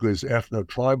basically as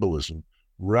ethno-tribalism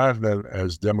rather than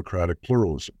as democratic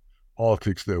pluralism.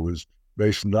 Politics that was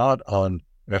based not on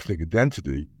ethnic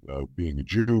identity, being a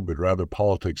Jew, but rather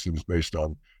politics that was based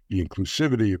on the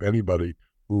inclusivity of anybody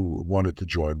who wanted to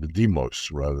join the demos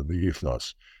rather than the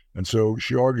ethnos. And so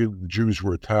she argued the Jews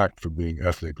were attacked for being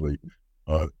ethnically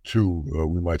too,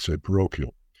 we might say,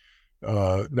 parochial.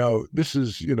 Now, this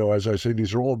is, as I say,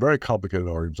 these are all very complicated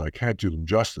arguments. I can't do them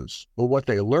justice. But what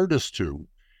they alert us to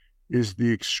is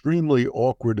the extremely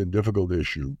awkward and difficult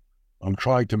issue. I'm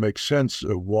trying to make sense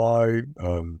of why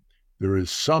there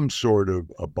is some sort of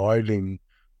abiding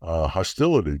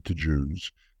hostility to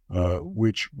Jews,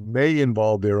 which may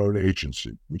involve their own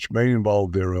agency, which may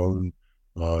involve their own,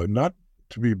 not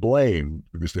to be blamed,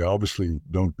 because they obviously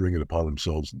don't bring it upon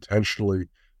themselves intentionally,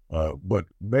 but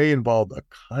may involve a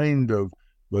kind of,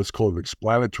 let's call it,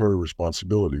 explanatory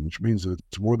responsibility, which means that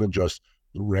it's more than just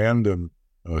the random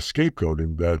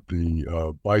scapegoating that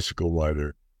the bicycle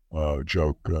rider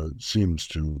joke seems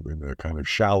to, in a kind of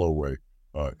shallow way,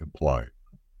 imply.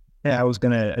 Yeah, I was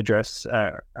going to address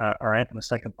Arendt in the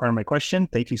second part of my question.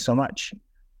 Thank you so much.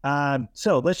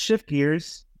 So let's shift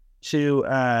gears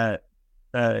to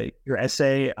your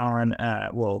essay on,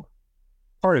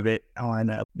 part of it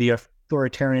on the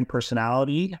authoritarian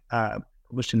personality,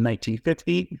 published in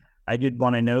 1950. I did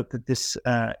want to note that this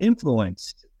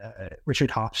influenced Richard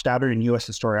Hofstadter in U.S.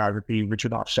 historiography,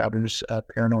 Richard Hofstadter's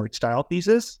paranoid style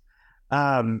thesis.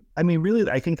 Really,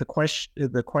 I think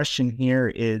the question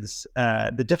here is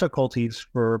the difficulties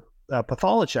for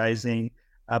pathologizing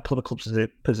political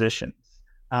positions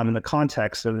in the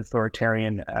context of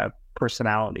authoritarian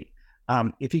personality.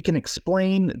 If you can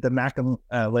explain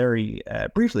the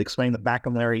briefly explain the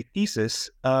McLaren thesis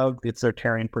of the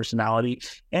authoritarian personality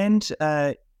and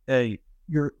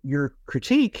your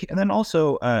critique, and then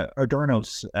also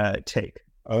Adorno's take.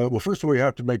 Well, first of all, you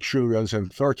have to make sure we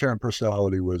understand authoritarian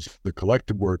personality was the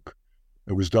collective work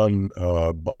that was done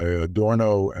by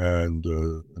Adorno and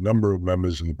a number of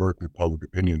members in the Berkeley Public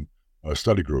Opinion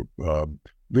Study Group.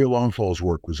 Leo Longfall's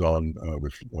work was on,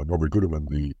 with Norbert Guterman,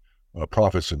 the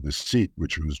Prophets and Deceit,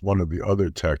 which was one of the other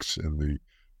texts in the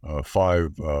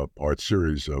 5-part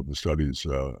series of the studies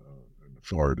in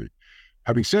authority.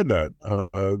 Having said that,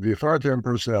 the authoritarian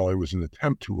personality was an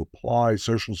attempt to apply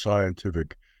social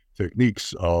scientific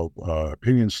techniques of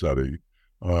opinion study,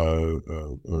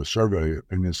 survey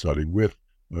opinion study with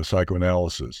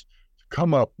psychoanalysis, to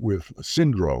come up with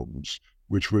syndromes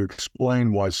which would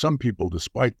explain why some people,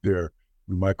 despite their,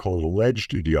 we might call it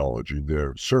alleged ideology,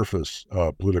 their surface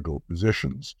political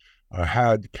positions,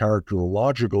 had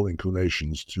characterological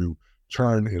inclinations to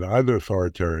turn in either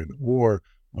authoritarian or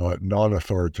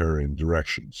non-authoritarian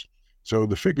directions. So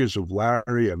the figures of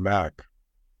Larry and Mac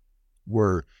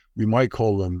were, we might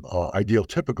call them ideal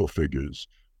typical figures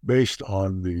based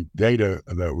on the data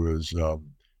that was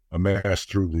amassed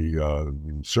through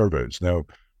the surveys. Now,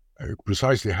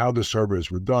 precisely how the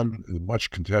surveys were done is much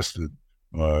contested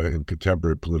in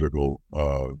contemporary political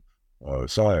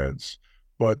science.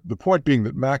 But the point being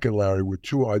that Mac and Larry were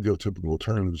two ideal typical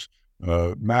alternatives,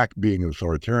 Mac being an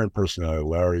authoritarian personality,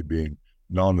 Larry being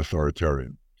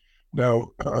non-authoritarian. Now,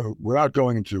 without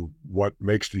going into what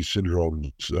makes these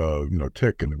syndromes,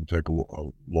 tick, and it would take a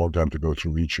long time to go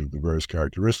through each of the various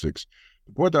characteristics,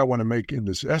 the point I want to make in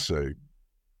this essay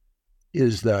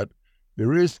is that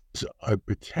there is a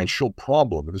potential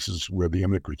problem, and this is where the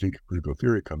immanent critique of critical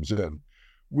theory comes in,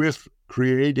 with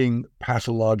creating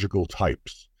pathological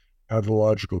types,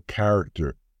 pathological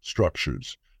character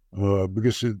structures,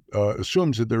 because it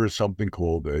assumes that there is something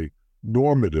called a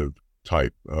normative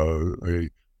type, a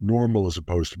normal as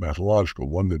opposed to pathological,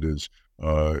 one that is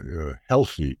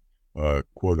healthy,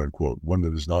 quote unquote, one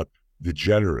that is not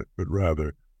degenerate, but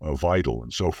rather vital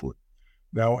and so forth.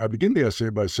 Now, I begin the essay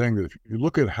by saying that if you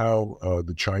look at how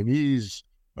the Chinese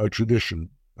tradition,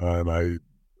 and I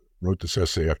wrote this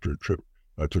essay after a trip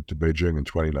I took to Beijing in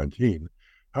 2019,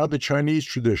 how the Chinese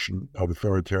tradition of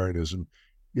authoritarianism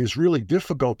is really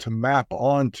difficult to map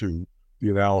onto the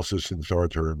analysis of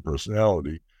authoritarian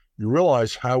personality. You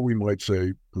realize how we might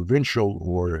say provincial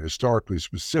or historically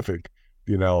specific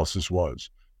the analysis was.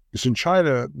 Because in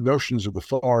China, notions of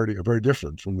authority are very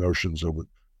different from notions of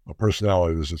a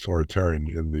personality that is authoritarian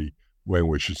in the way in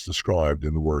which it's described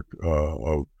in the work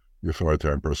of the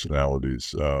authoritarian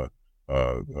personalities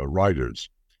writers.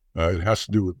 It has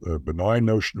to do with a benign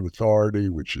notion of authority,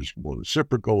 which is more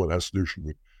reciprocal. It has to do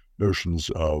with notions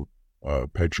of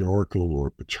patriarchal or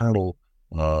paternal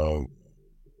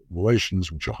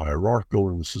relations, which are hierarchical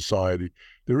in the society.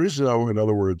 There is, though, in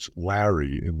other words,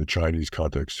 Larry in the Chinese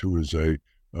context, who is a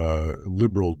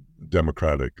liberal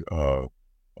democratic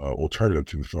alternative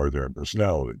to authoritarian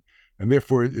personality. And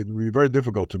therefore, it would be very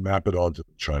difficult to map it onto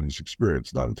the Chinese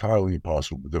experience. Not entirely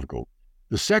impossible, but difficult.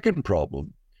 The second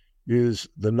problem is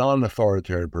the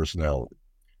non-authoritarian personality,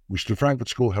 which the Frankfurt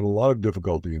School had a lot of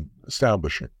difficulty in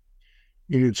establishing.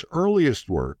 In its earliest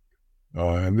work,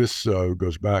 and this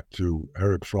goes back to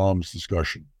Erich Fromm's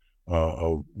discussion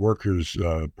of workers'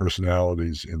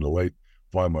 personalities in the late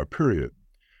Weimar period,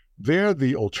 there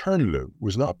the alternative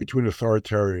was not between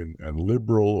authoritarian and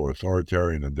liberal or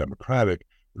authoritarian and democratic,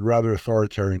 but rather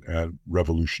authoritarian and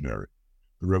revolutionary.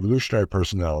 The revolutionary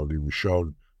personality was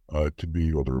shown to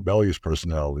be, or the rebellious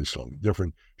personality, something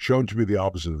different, shown to be the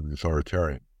opposite of the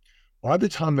authoritarian. By the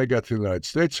time they got to the United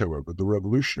States, however, the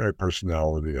revolutionary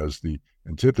personality as the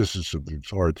antithesis of the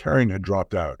authoritarian had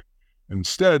dropped out.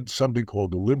 Instead, something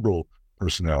called the liberal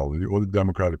personality or the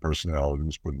democratic personality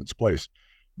was put in its place.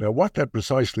 Now, what that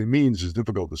precisely means is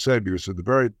difficult to say because at the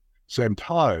very same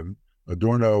time,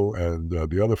 Adorno and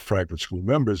the other Frankfurt School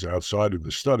members outside of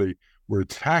the study were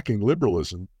attacking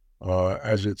liberalism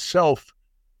as itself,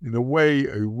 in a way,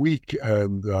 a weak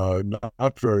and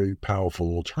not very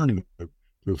powerful alternative to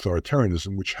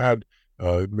authoritarianism, which had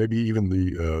maybe even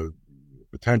the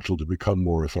potential to become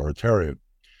more authoritarian.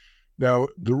 Now,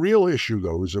 the real issue,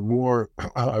 though, is a more,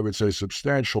 I would say,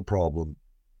 substantial problem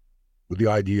with the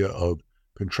idea of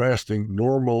contrasting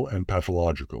normal and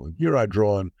pathological. And here I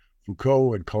draw on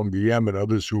Foucault and Canguilhem and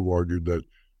others who argued that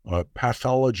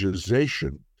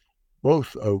pathologization,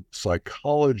 both of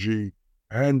psychology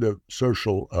and of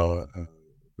social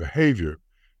behavior,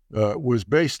 was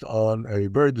based on a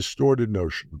very distorted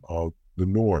notion of the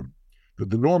norm. That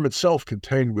the norm itself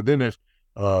contained within it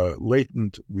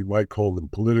latent, we might call them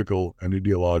political and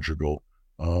ideological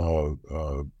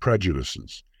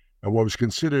prejudices. And what was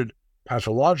considered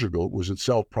pathological was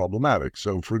itself problematic.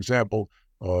 So, for example,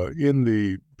 in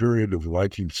the period of the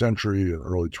 19th century and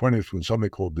early 20th, when something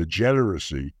called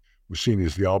degeneracy was seen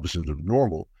as the opposite of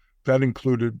normal, that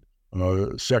included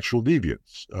sexual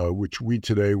deviance, which we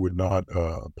today would not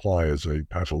apply as a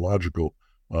pathological,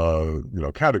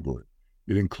 category.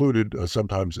 It included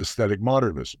sometimes aesthetic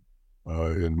modernism.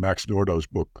 In Max Nordau's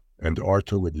book, And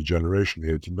Art and Degeneration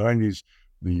in the 1890s,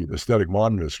 the aesthetic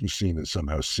modernist was seen as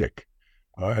somehow sick.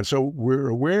 And so we're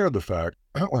aware of the fact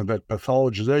that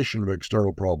pathologization of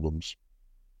external problems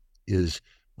is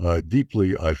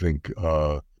deeply, I think,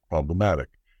 problematic.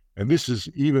 And this is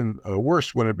even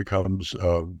worse when it becomes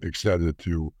extended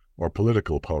to our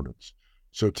political opponents.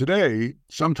 So today,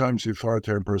 sometimes the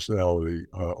authoritarian personality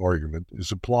argument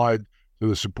is applied to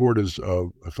the supporters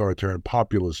of authoritarian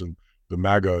populism, the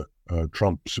MAGA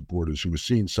Trump supporters, who are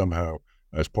seen somehow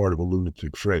as part of a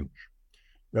lunatic fringe.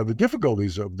 Now, the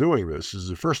difficulties of doing this is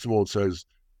that, first of all, it says,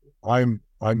 I'm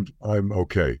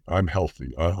okay. I'm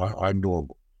healthy. I'm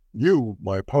normal. You,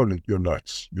 my opponent, you're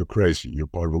nuts. You're crazy. You're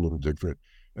part of a lunatic fringe.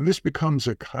 And this becomes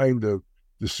a kind of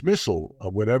dismissal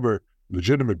of whatever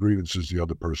legitimate grievances the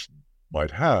other person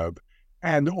might have,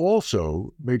 and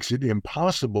also makes it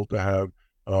impossible to have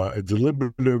a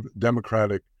deliberative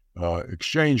democratic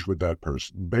exchange with that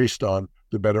person based on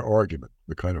the better argument,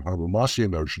 the kind of Habermasian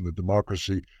notion that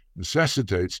democracy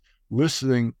necessitates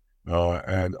listening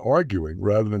and arguing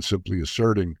rather than simply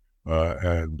asserting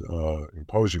and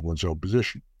imposing one's own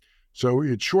position. So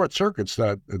it short circuits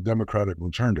that democratic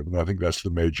alternative, and I think that's the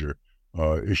major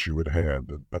issue at hand.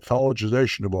 The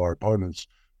pathologization of our opponents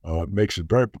makes it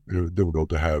very difficult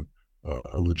to have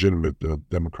a legitimate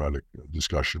democratic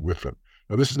discussion with them.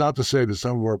 Now, this is not to say that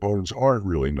some of our opponents aren't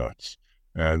really nuts,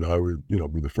 and I would, be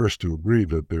the first to agree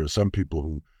that there are some people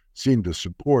who seem to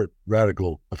support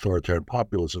radical authoritarian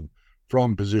populism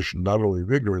from a position not only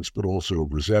of ignorance but also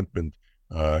of resentment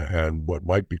and what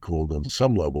might be called on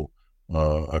some level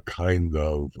a kind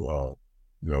of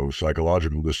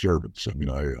psychological disturbance. I mean,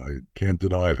 I can't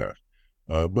deny that.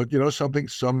 But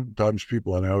sometimes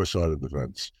people on our side of the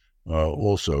fence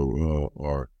also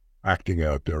are acting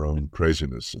out their own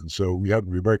craziness. And so we have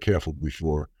to be very careful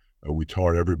before we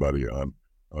tar everybody on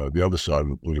the other side of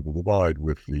the political divide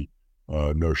with the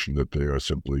notion that they are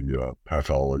simply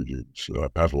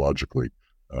pathologically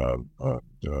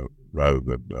rather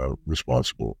than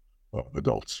responsible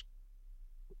adults.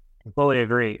 I fully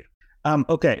agree.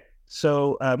 Okay.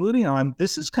 So moving on,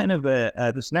 this is kind of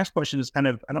this next question is kind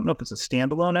of, I don't know if it's a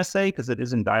standalone essay because it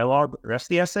is in dialogue with the rest of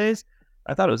the essays.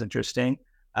 I thought it was interesting.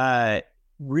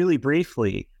 Really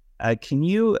briefly, can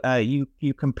you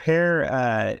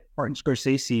compare Martin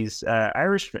Scorsese's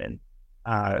Irishman,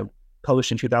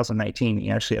 published in 2019? He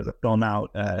actually has a film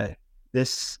out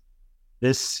this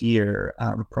year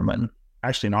from an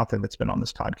author that's been on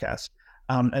this podcast.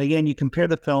 And again, you compare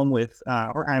the film with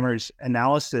Horkheimer's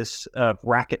analysis of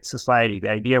racket society, the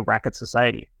idea of racket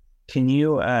society. Can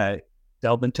you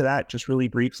delve into that just really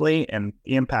briefly and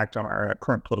the impact on our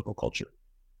current political culture?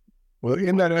 Well,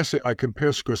 in that essay, I compare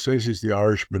Scorsese's The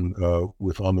Irishman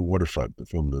with On the Waterfront, the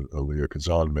film that Elia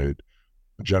Kazan made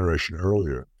a generation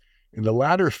earlier. In the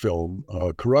latter film,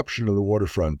 corruption of the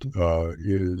waterfront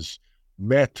is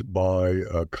met by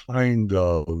a kind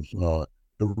of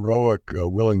heroic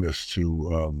willingness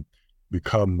to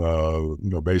become,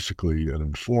 basically an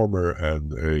informer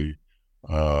and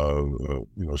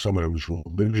someone who's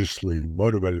religiously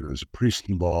motivated, as a priest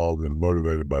involved and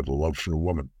motivated by the love for a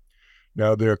woman.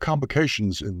 Now, there are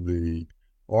complications in the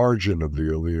origin of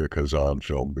the Elia Kazan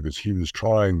film because he was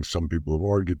trying, some people have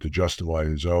argued, to justify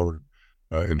his own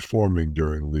informing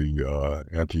during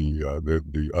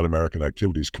the Un-American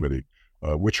Activities Committee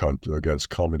witch hunt against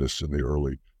communists in the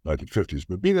early 1950s.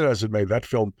 But be that as it may, that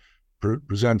film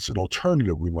presents an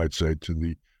alternative, we might say, to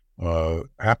the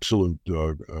absolute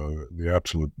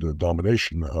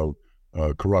domination of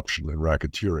corruption and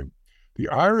racketeering. The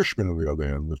Irishman, on the other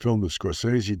hand, the film that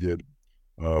Scorsese did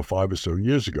 5 or so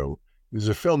years ago, is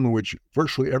a film in which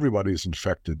virtually everybody is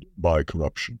infected by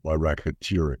corruption, by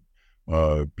racketeering.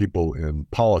 People in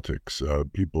politics,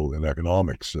 people in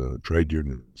economics, trade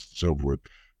unions, and so forth.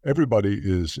 Everybody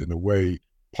is, in a way,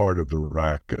 part of the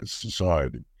racket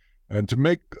society. And to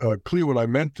make clear what I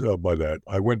meant by that,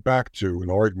 I went back to an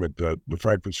argument that the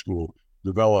Frankfurt School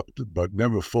developed but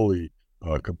never fully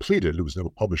completed. It was never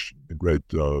published in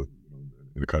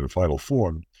a kind of final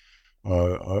form,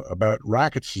 about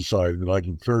racket society in the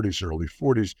 1930s, early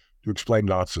 40s, to explain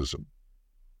Nazism.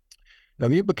 Now,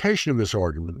 the implication of this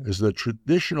argument is that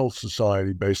traditional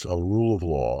society based on rule of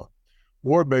law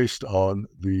or based on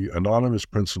the anonymous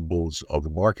principles of the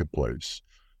marketplace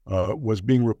was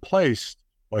being replaced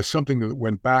by something that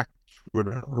went back to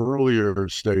an earlier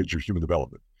stage of human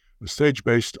development, a stage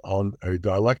based on a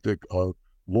dialectic of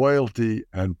loyalty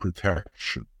and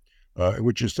protection, in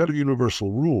which instead of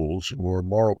universal rules or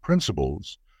moral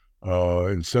principles,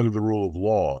 instead of the rule of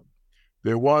law,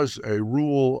 there was a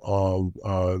rule of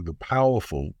the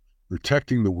powerful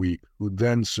protecting the weak, who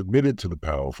then submitted to the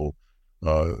powerful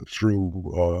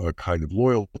through a kind of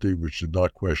loyalty which did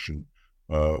not question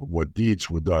what deeds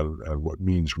were done and what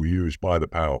means were used by the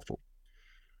powerful.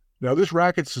 Now, this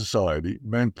racket society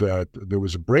meant that there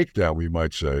was a breakdown, we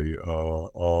might say,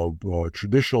 of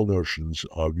traditional notions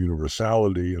of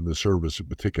universality and the service of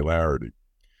particularity.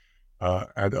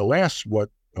 And alas,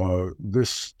 what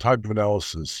this type of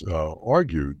analysis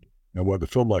argued, and what the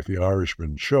film like The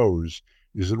Irishman shows,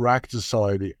 is that racket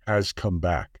society has come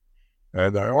back.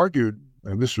 And I argued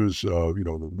and this was,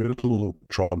 the middle of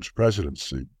Trump's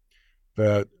presidency,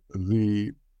 that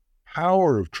the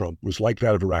power of Trump was like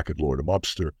that of a racket lord, a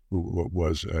mobster who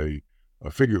was a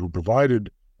figure who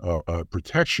provided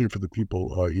protection for the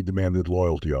people he demanded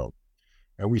loyalty of.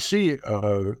 And we see,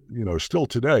 still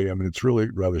today, I mean, it's really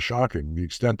rather shocking, the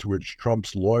extent to which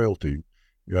Trump's loyalty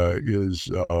is,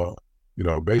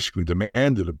 basically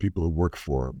demanded of people who work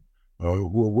for him,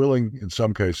 who are willing, in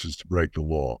some cases, to break the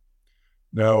law.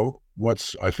 Now,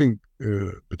 what's, I think,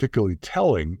 particularly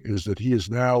telling is that he is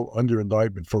now under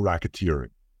indictment for racketeering,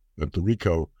 that the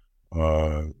RICO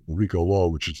law,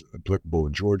 which is applicable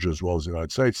in Georgia as well as the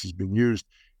United States, has been used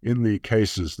in the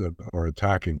cases that are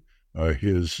attacking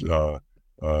his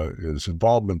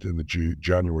involvement in the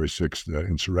January 6th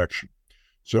insurrection.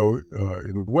 So,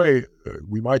 in a way,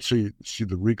 we might see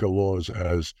the RICO laws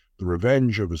as the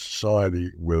revenge of a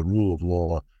society where rule of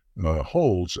law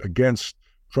holds against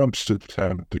Trump's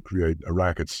attempt to create a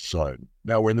racket society.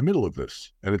 Now we're in the middle of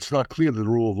this, and it's not clear that the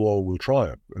rule of law will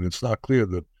triumph, and it's not clear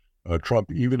that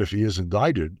Trump, even if he is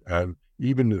indicted, and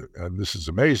this is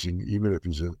amazing, even if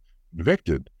he's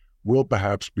convicted, will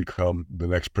perhaps become the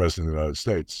next president of the United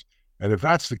States. And if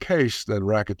that's the case, then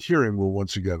racketeering will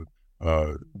once again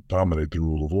dominate the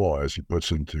rule of law as he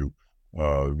puts into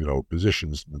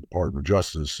positions in the Department of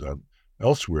Justice and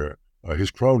elsewhere,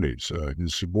 his cronies,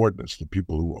 his subordinates, the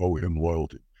people who owe him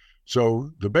loyalty.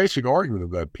 So the basic argument of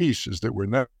that piece is that we're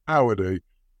now at a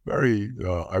very,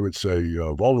 I would say,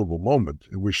 vulnerable moment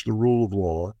in which the rule of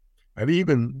law and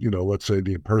even, let's say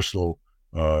the impersonal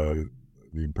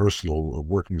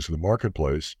workings of the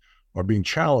marketplace are being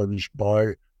challenged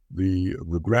by the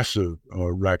regressive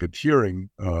racketeering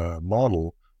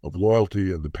model of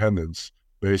loyalty and dependence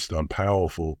based on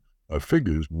powerful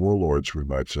figures, warlords, we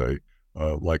might say,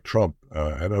 like Trump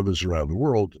and others around the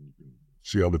world.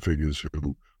 See other figures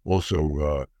who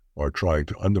also are trying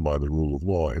to undermine the rule of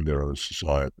law in their own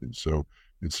society. So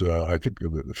it's, I think,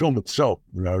 the film itself,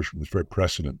 is very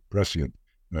prescient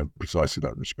in precisely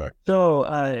that respect.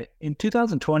 So in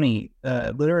 2020,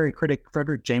 literary critic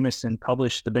Frederick Jameson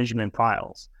published the Benjamin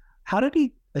Files. How did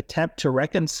he attempt to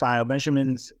reconcile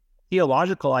Benjamin's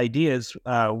theological ideas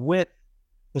with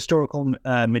historical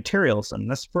materialism?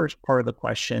 That's the first part of the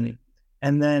question.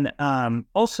 And then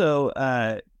also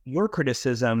your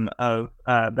criticism of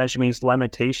Benjamin's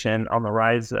limitation on the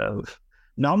rise of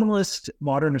nominalist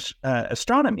modern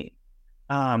astronomy,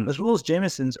 as well as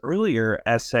Jameson's earlier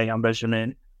essay on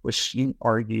Benjamin, which he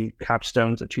argued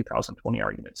capstones the 2020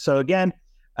 argument. So again,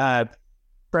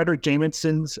 Frederick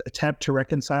Jameson's attempt to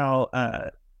reconcile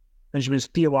Benjamin's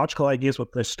theological ideas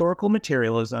with historical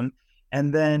materialism,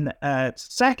 and then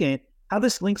second, how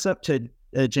this links up to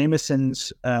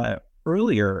Jameson's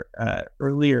earlier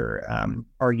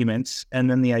arguments, and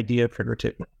then the idea of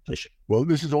figurative repetition. Well,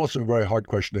 this is also a very hard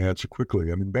question to answer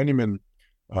quickly. I mean, Benjamin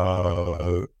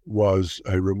was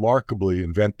a remarkably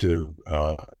inventive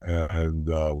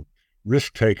and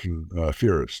risk-taking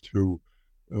theorist who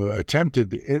attempted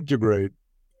to integrate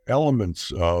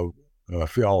elements of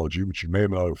theology, which he may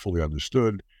not have fully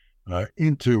understood,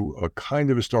 into a kind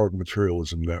of historical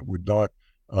materialism that would not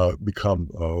become,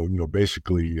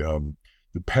 basically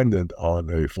dependent on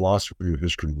a philosophy of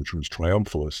history which was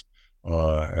triumphalist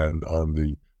and on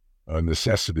the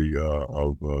necessity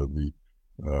of the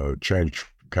change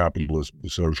from capitalism to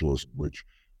socialism, which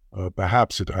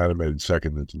perhaps it animated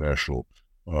Second International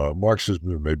Marxism,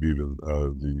 and maybe even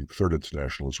the Third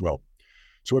International as well.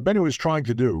 So what Benjamin was trying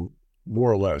to do,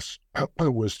 more or less,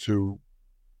 was to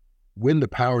win the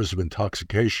powers of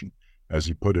intoxication, as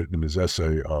he put it in his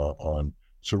essay on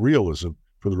surrealism,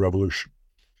 for the revolution.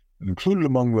 And included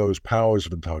among those powers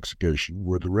of intoxication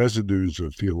were the residues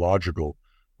of theological,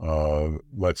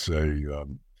 let's say,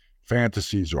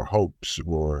 fantasies or hopes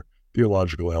or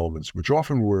theological elements, which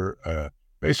often were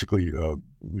basically,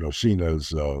 seen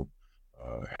as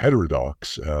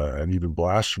heterodox and even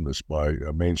blasphemous by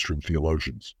mainstream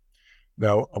theologians.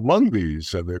 Now, among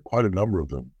these, and there are quite a number of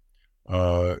them,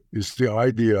 is the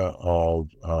idea of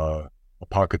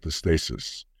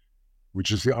apokatastasis,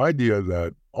 which is the idea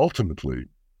that ultimately,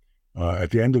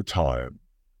 at the end of time,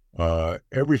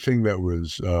 everything that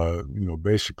was,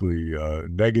 basically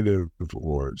negative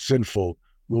or sinful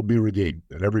will be redeemed,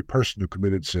 and every person who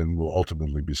committed sin will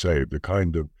ultimately be saved. A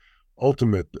kind of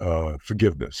ultimate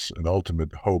forgiveness, an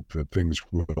ultimate hope that things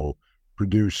will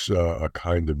produce a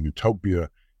kind of utopia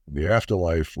in the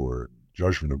afterlife or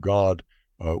judgment of God,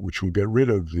 which will get rid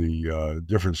of the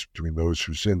difference between those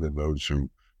who sinned and those who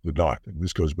did not. And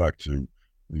this goes back to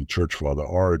the church father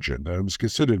Origen, and it was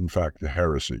considered, in fact, a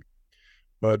heresy.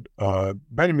 But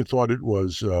Benjamin thought it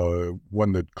was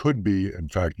one that could be, in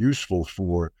fact, useful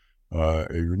for a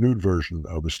renewed version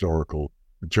of historical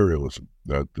materialism,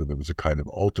 that there was a kind of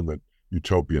ultimate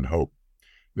utopian hope.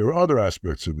 There were other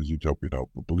aspects of his utopian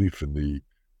hope, a belief in the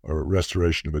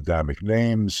restoration of Adamic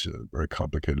names, a very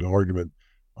complicated argument,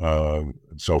 and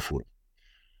so forth.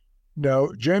 Now,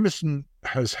 Jameson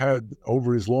has had,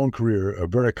 over his long career, a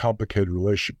very complicated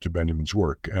relationship to Benjamin's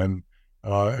work. And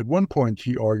at one point,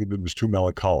 he argued that it was too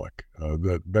melancholic,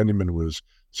 that Benjamin was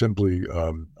simply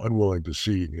unwilling to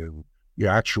see in the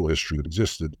actual history that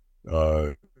existed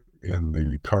in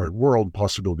the current world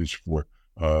possibilities for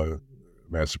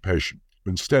emancipation,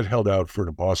 but instead held out for an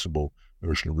impossible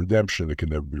notion of redemption that can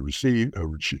never be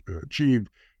achieved,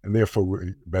 and therefore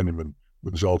Benjamin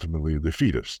was ultimately a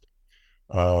defeatist.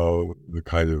 The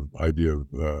kind of idea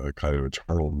of kind of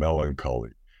eternal melancholy.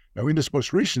 Now, in this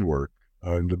most recent work,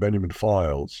 in the Benjamin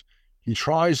Files, he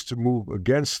tries to move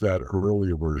against that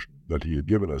earlier version that he had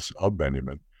given us of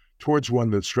Benjamin towards one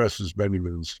that stresses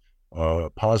Benjamin's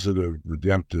positive,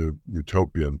 redemptive,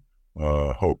 utopian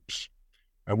hopes.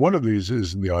 And one of these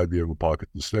is in the idea of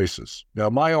apocalyptic. Now,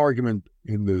 my argument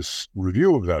in this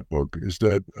review of that book is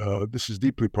that this is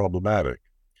deeply problematic,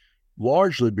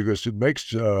 largely because it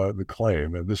makes the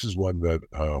claim, and this is one that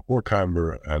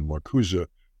Horkheimer and Marcuse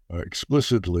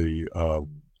explicitly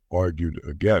argued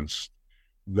against,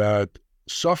 that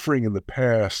suffering in the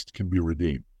past can be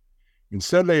redeemed.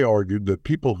 Instead, they argued that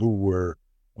people who were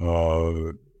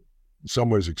in some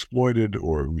ways exploited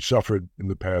or who suffered in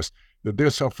the past, that their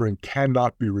suffering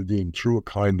cannot be redeemed through a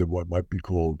kind of what might be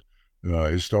called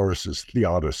historicist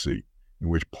theodicy, in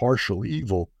which partial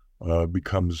evil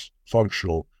becomes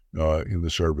functional in the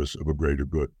service of a greater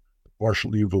good. The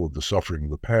partial evil of the suffering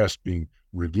of the past being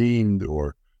redeemed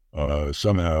or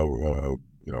somehow,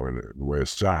 in a way of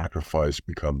sacrifice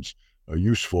becomes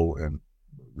useful in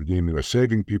redeeming or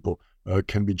saving people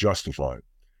can be justified.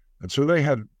 And so they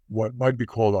had what might be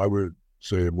called, I would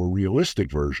say, a more realistic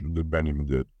version than Benjamin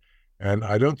did. And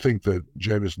I don't think that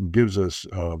Jameson gives us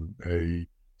a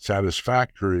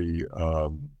satisfactory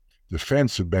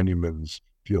defense of Benjamin's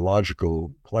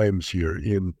theological claims here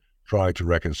in trying to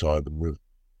reconcile them with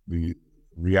the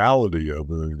reality of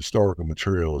the historical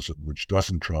materialism, which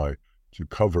doesn't try to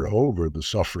cover over the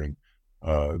suffering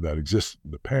that existed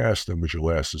in the past and which,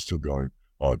 alas, is still going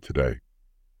on today.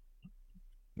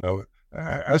 Now,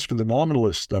 as for the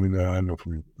nominalist, I mean, I don't know if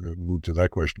we move to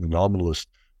that question, the nominalist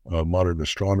modern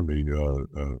astronomy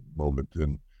moment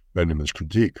in Benjamin's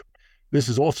critique. This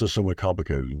is also somewhat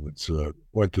complicated. It's a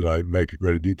point that I make in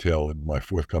greater detail in my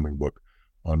forthcoming book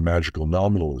on magical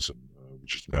nominalism,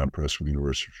 which is now pressed with the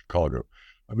University of Chicago.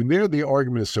 I mean, there the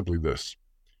argument is simply this.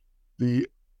 The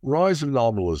rise of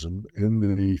nominalism in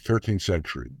the 13th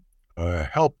century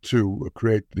helped to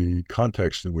create the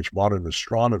context in which modern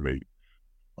astronomy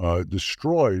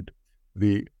destroyed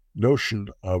the notion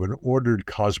of an ordered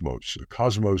cosmos, a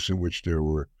cosmos in which there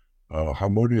were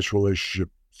harmonious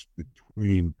relationships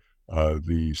between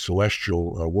the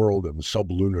celestial world and the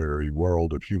sublunary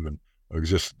world of human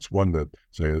existence, one that,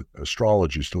 say,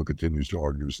 astrology still continues to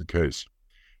argue is the case.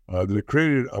 That it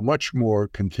created a much more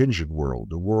contingent world,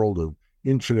 a world of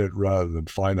infinite rather than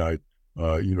finite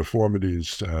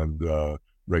uniformities and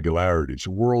regularities,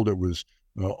 a world that was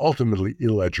ultimately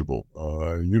illegible,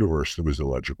 a universe that was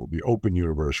illegible, the open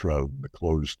universe rather than the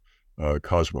closed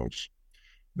cosmos.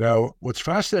 Now, what's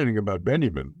fascinating about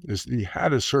Benjamin is that he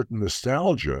had a certain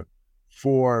nostalgia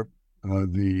for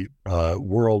the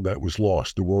world that was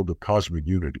lost, the world of cosmic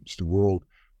unities, the world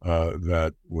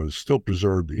that was still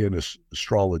preserved in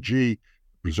astrology,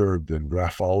 preserved in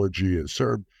graphology, and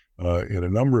served in a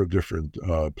number of different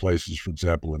places, for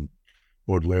example, in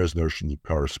Baudelaire's notions of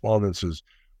correspondences,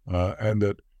 and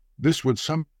that this would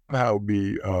somehow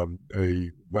be a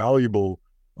valuable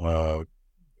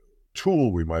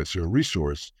tool, we might say, a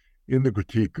resource in the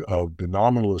critique of the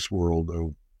nominalist world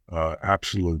of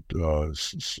absolute,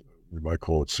 we might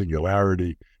call it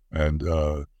singularity and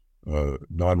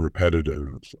non-repetitive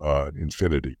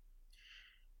infinity.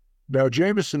 Now,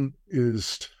 Jameson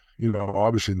is,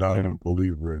 obviously not a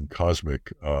believer in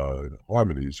cosmic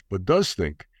harmonies, but does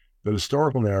think that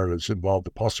historical narratives involve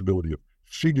the possibility of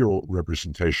figural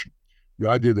representation. The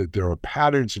idea that there are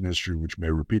patterns in history which may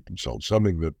repeat themselves,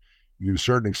 something that to a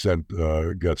certain extent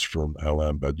gets from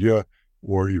Alain Badiou,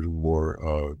 or even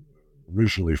more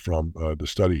originally from the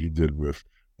study he did with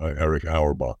Eric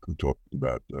Auerbach, who talked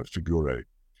about figurae.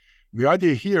 The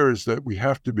idea here is that we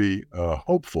have to be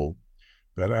hopeful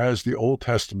that as the Old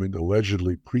Testament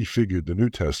allegedly prefigured the New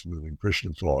Testament in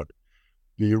Christian thought,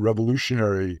 the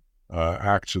revolutionary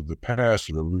acts of the past,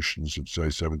 the revolutions of, say,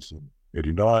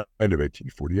 1789, of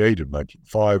 1848, of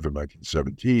 1905, of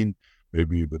 1917,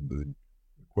 maybe even the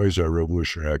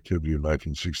quasi-revolutionary activity in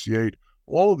 1968.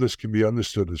 All of this can be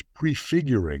understood as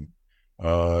prefiguring,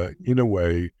 in a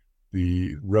way,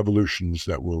 the revolutions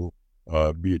that will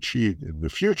be achieved in the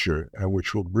future and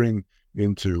which will bring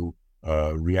into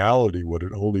reality what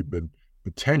had only been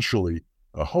potentially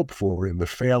hoped for in the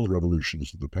failed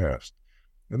revolutions of the past.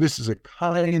 And this is a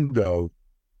kind of,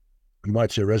 you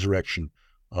might say, resurrection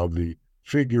of the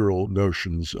figural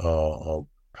notions of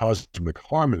cosmic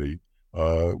harmony,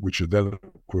 which are then, of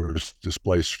course,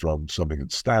 displaced from something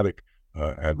that's static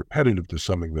and repetitive to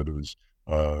something that is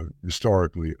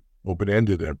historically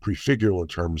open-ended and prefigural in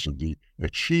terms of the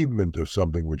achievement of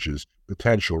something which is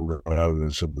potential rather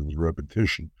than something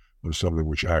repetition of something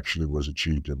which actually was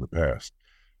achieved in the past.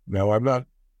 Now, I'm not,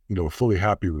 fully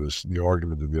happy with this. The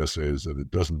argument of the essay is that it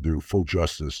doesn't do full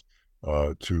justice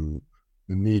to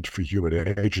the need for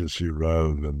human agency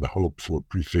rather than the hope for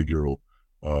prefigural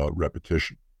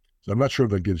repetition. So I'm not sure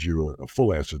if that gives you a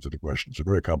full answer to the question. It's a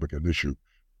very complicated issue,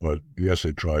 but the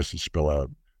essay tries to spell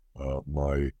out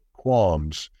my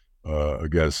qualms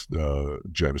against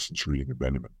Jameson's reading of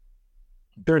Benjamin.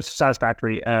 It's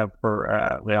satisfactory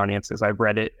for the audiences. I've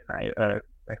read it, and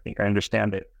I think I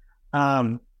understand it.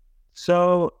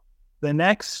 So the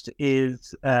next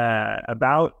is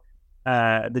about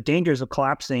the dangers of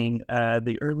collapsing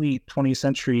the early 20th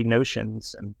century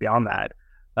notions and beyond that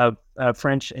of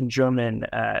French and German,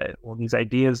 these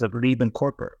ideas of Leben and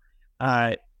Körper.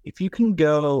 If you can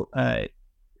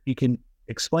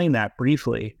explain that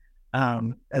briefly,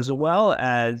 as well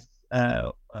as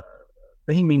I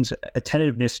think means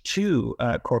attentiveness to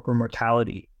corporate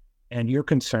mortality and your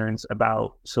concerns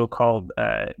about so-called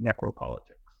necropolitics.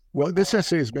 Well, this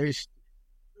essay is based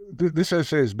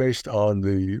on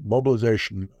the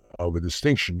mobilization of a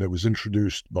distinction that was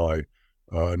introduced by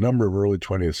a number of early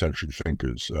 20th century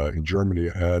thinkers in Germany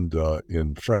and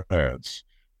in France.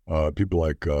 People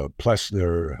like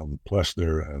Plessner and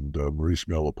Maurice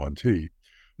Merleau-Ponty.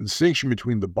 The distinction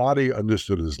between the body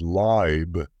understood as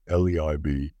Leib,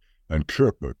 L-E-I-B, and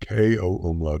Körper,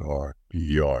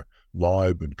 K-O-R-P-E-R,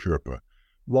 Leib and Körper.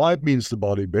 Leib means the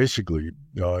body basically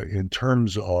in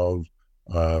terms of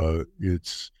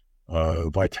its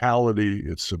vitality,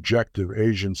 its subjective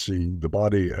agency, the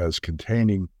body as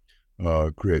containing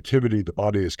creativity, the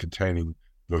body as containing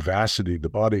vivacity, the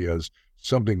body as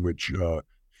something which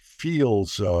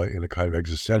feels in a kind of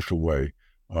existential way,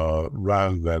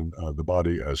 rather than the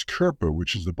body as Körper,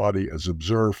 which is the body as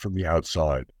observed from the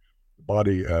outside, the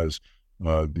body as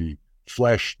the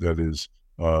flesh that is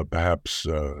perhaps,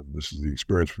 this is the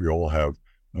experience we all have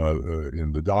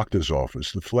in the doctor's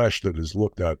office, the flesh that is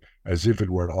looked at as if it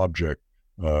were an object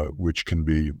which can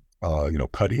be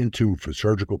cut into for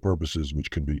surgical purposes,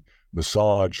 which can be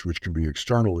massaged, which can be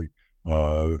externally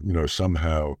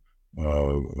somehow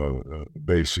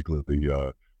basically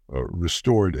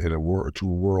restored in to a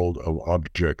world of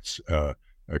objects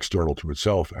external to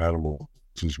itself, animals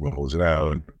as well as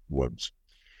inanimate ones.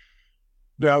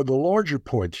 Now, the larger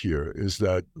point here is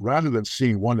that rather than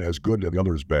seeing one as good and the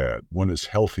other as bad, one as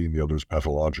healthy and the other as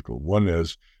pathological, one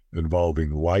as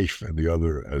involving life and the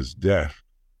other as death,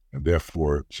 and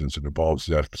therefore, since it involves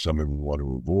death, something we want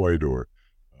to avoid or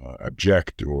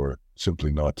object or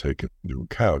simply not take into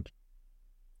account,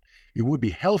 it would be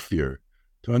healthier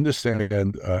to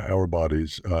understand our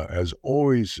bodies as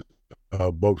always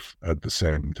both at the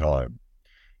same time,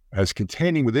 as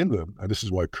containing within them, and this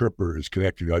is why Körper is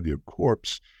connected to the idea of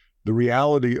corpse, the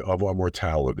reality of our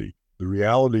mortality, the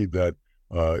reality that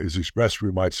is expressed,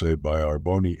 we might say, by our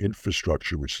bony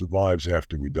infrastructure, which survives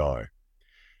after we die.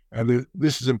 And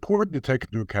this is important to take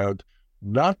into account,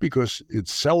 not because it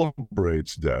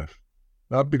celebrates death,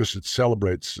 not because it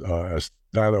celebrates, as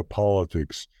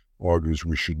nanopolitics argues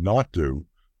we should not do,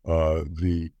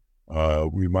 we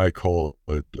might call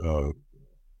it,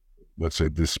 let's say,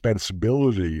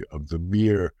 dispensability of the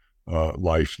mere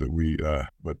life that we,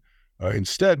 but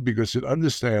instead because it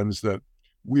understands that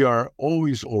we are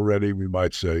always already, we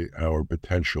might say, our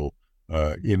potential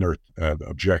inert and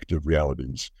objective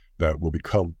realities that will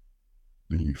become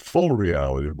the full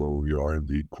reality where we are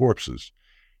indeed corpses.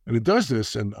 And it does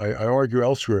this, and I argue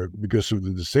elsewhere, because of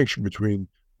the distinction between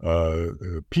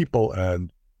people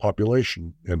and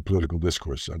population in political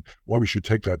discourse, and why we should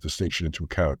take that distinction into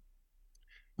account.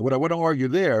 And what I want to argue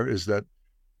there is that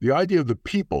the idea of the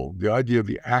people, the idea of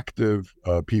the active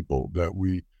people that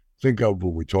we think of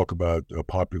when we talk about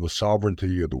popular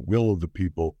sovereignty or the will of the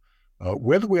people,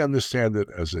 whether we understand it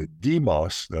as a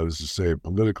demos, that is to say, a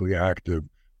politically active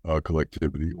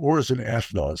collectivity, or as an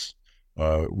ethnos,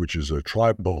 which is a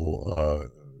tribal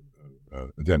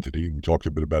identity. We talked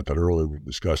a bit about that earlier. We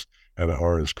discussed Hannah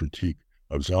Arendt's critique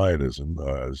of Zionism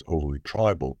as overly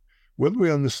tribal. Whether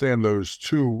we understand those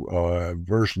two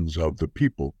versions of the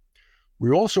people,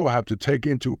 we also have to take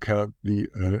into account the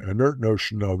inert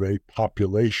notion of a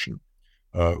population,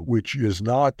 which is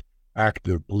not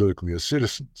active politically as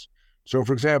citizens. So,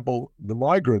 for example, the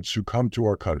migrants who come to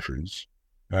our countries,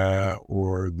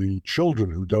 or the children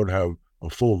who don't have a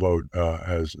full vote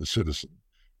as a citizen,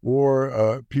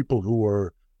 or people who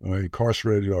are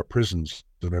incarcerated in our prisons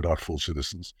that are not full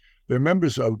citizens, they're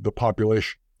members of the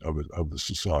population of the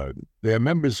society. They are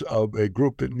members of a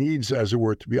group that needs, as it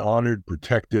were, to be honored,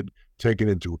 protected, taken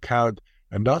into account,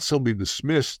 and not simply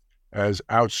dismissed as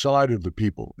outside of the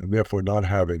people, and therefore not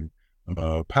having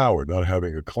power, not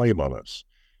having a claim on us.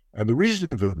 And the reason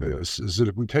for this is that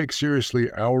if we take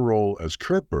seriously our role as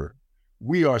Körper,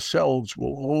 we ourselves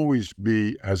will always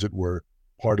be, as it were,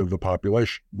 part of the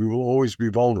population. We will always be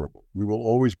vulnerable. We will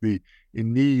always be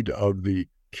in need of the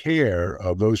care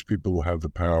of those people who have the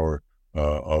power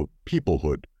of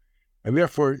peoplehood. And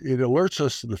therefore, it alerts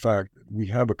us to the fact that we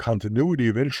have a continuity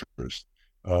of interest,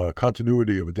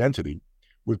 continuity of identity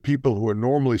with people who are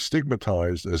normally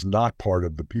stigmatized as not part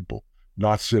of the people,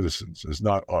 not citizens, as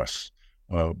not us,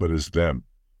 but as them.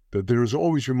 That there is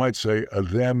always, you might say, a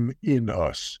them in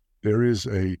us. There is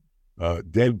a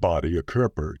dead body, a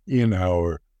Körper, in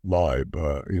our Leib,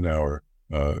 in our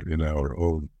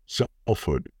own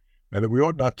selfhood, and that we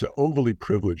ought not to overly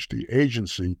privilege the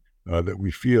agency that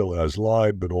we feel as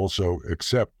Leib, but also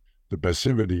accept the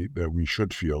passivity that we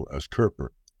should feel as Körper.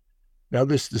 Now,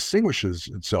 this distinguishes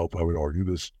itself, I would argue,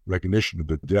 this recognition of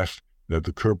the death that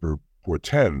the Körper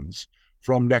portends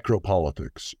from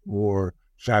necropolitics or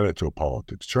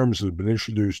thanatopolitics, terms that have been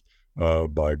introduced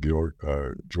by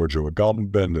Giorgio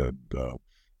Agamben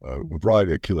and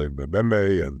Brian Achille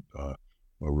Mbembe and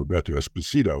Roberto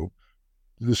Esposito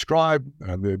to describe,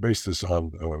 and they base this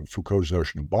on Foucault's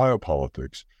notion of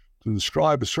biopolitics, to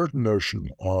describe a certain notion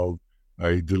of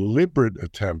a deliberate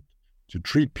attempt to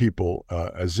treat people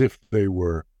as if they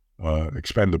were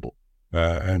expendable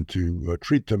and to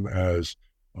treat them as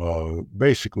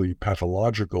basically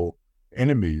pathological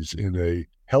enemies in a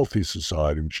healthy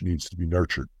society which needs to be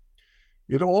nurtured.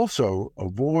 It also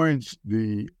avoids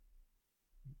the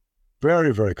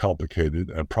very, very complicated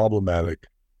and problematic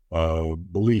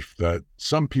belief that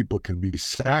some people can be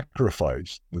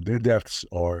sacrificed, that their deaths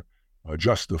are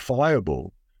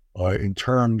justifiable in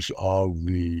terms of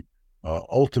the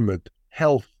ultimate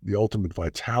health, the ultimate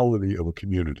vitality of a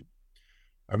community.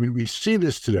 I mean, we see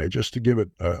this today, just to give it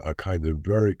a kind of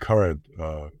very current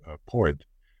point.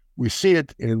 We see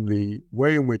it in the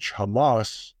way in which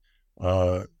Hamas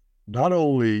not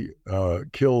only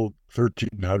killed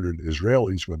 1,300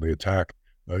 Israelis when they attacked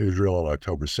Israel on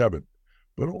October 7th,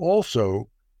 but also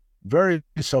very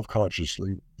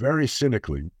self-consciously, very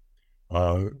cynically,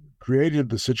 created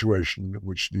the situation in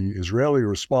which the Israeli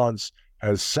response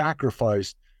has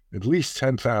sacrificed at least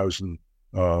 10,000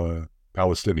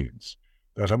 Palestinians.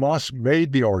 That Hamas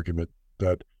made the argument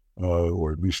that,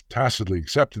 or at least tacitly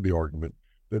accepted the argument,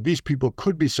 that these people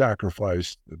could be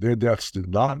sacrificed, that their deaths did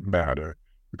not matter,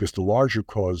 because the larger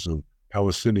cause of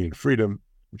Palestinian freedom,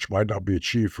 which might not be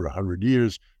achieved for 100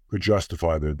 years, could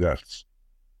justify their deaths.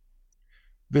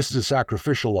 This is a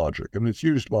sacrificial logic, and it's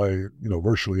used by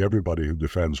virtually everybody who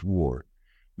defends war,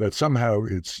 that somehow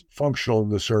it's functional in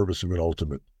the service of an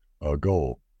ultimate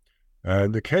goal.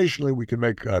 And occasionally we can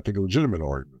make, I think, a legitimate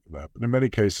argument for that, but in many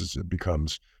cases it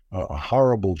becomes a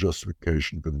horrible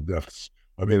justification for the deaths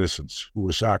of innocents who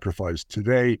were sacrificed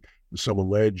today with some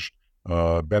alleged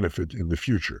benefit in the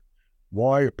future.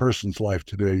 Why a person's life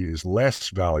today is less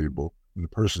valuable than a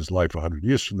person's life 100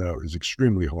 years from now is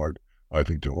extremely hard, I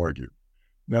think, to argue.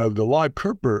 Now, the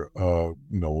Leib-Körper,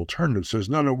 alternative says,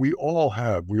 no, we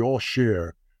all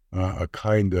share a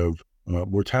kind of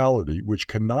mortality which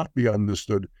cannot be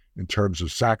understood in terms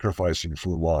of sacrificing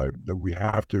for life, that we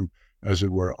have to, as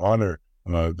it were, honor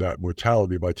that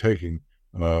mortality by taking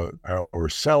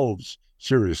ourselves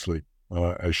seriously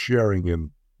as sharing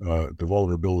in the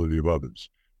vulnerability of others.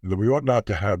 And that we ought not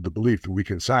to have the belief that we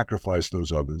can sacrifice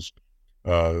those others,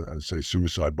 as say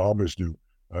suicide bombers do,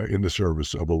 in the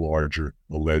service of a larger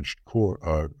alleged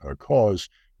cause,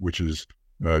 which is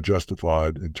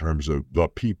justified in terms of the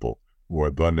people or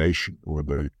the nation or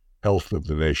the health of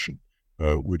the nation,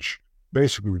 which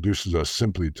basically reduces us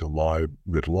simply to Leib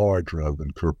writ large rather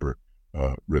than Körper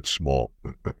writ small.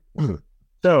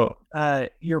 So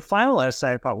your final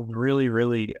essay I thought was really,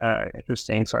 really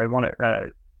interesting. So I want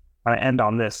to end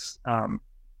on this.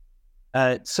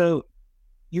 So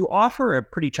you offer a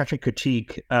pretty touchy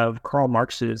critique of Karl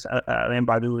Marx's sort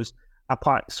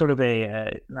of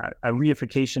a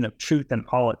reification of truth and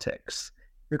politics.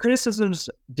 Your criticisms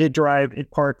did derive in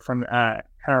part from Hannah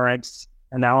Arendt's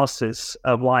analysis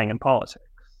of lying in politics.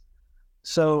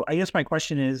 So I guess my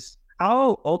question is,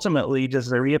 how ultimately does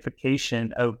the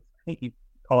reification of, I think you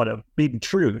call it a big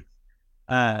truth,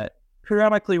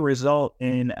 periodically result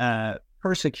in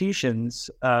persecutions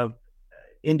of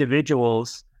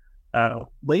individuals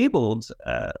labeled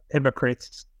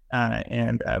hypocrites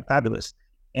and fabulous?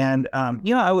 And,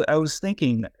 I was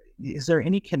thinking, is there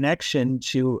any connection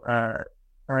to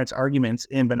Arendt's arguments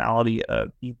in banality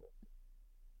of evil?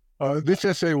 This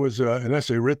essay was an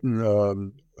essay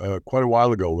written quite a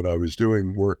while ago when I was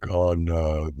doing work on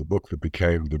the book that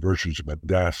became The Virtues of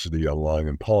Mendacity on Lying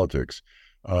in Politics.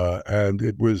 And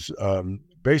it was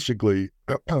basically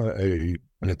an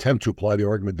attempt to apply the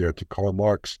argument there to Karl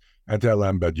Marx and to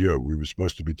Alain Badiou. We were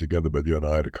supposed to be together, Badiou and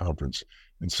I, at a conference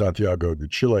in Santiago de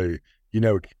Chile. He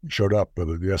never showed up,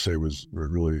 but the essay was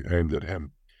really aimed at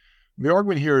him. The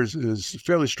argument here is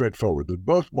fairly straightforward, that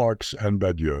both Marx and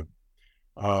Badiou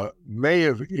may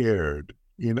have erred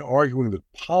in arguing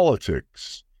that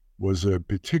politics was a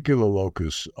particular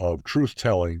locus of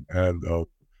truth-telling and of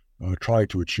trying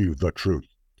to achieve the truth.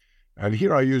 And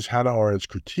here I use Hannah Arendt's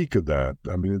critique of that.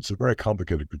 I mean, it's a very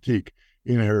complicated critique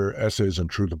in her essays on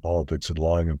truth in politics and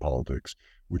lying in politics,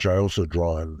 which I also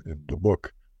draw in the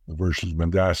book, The Virtues of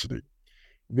Mendacity.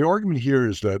 The argument here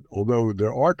is that although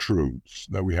there are truths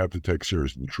that we have to take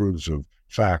seriously, the truths of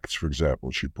facts, for example,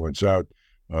 she points out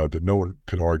that no one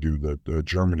can argue that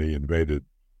Germany invaded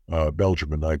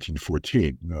Belgium in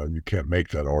 1914. You can't make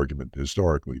that argument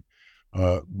historically.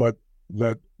 But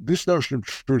that this notion of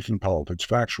truth in politics,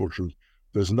 factual truth,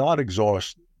 does not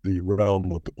exhaust the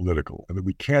realm of the political, and that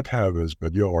we can't have, as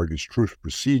Badiou argues, truth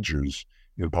procedures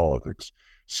in politics,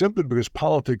 simply because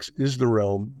politics is the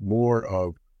realm more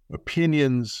of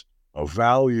opinions, of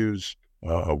values,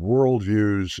 of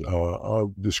worldviews,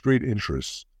 of discrete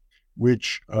interests,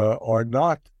 which are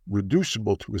not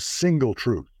reducible to a single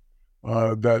truth.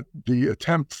 That the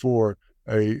attempt for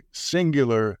a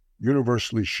singular,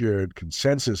 universally shared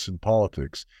consensus in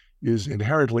politics is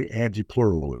inherently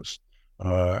anti-pluralist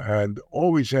and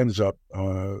always ends up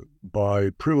by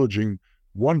privileging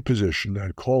one position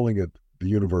and calling it the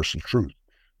universal truth.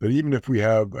 That even if we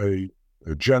have a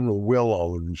general will, a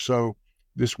la Rousseau,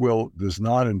 this will does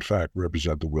not, in fact,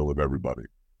 represent the will of everybody.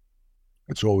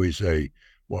 It's always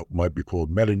what might be called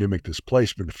metonymic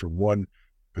displacement from one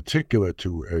particular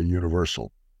to a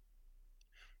universal.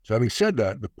 So having said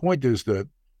that, the point is that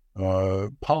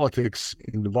politics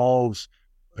involves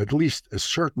at least a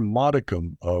certain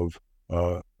modicum of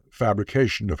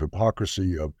fabrication, of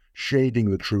hypocrisy, of shading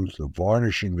the truth, of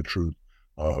varnishing the truth,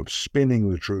 of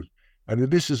spinning the truth, and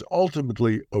that this is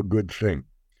ultimately a good thing.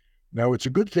 Now, it's a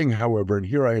good thing, however, and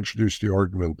here I introduce the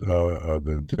argument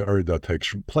that Derrida takes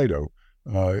from Plato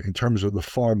in terms of the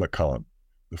pharmakon.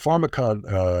 The pharmakon,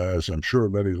 as I'm sure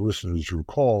many listeners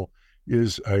recall,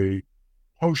 is a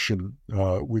potion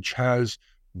which has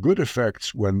good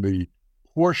effects when the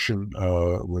portion,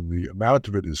 when the amount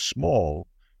of it is small,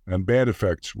 and bad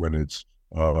effects when it's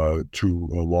too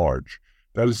large.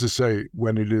 That is to say,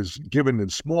 when it is given in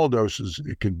small doses,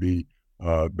 it can be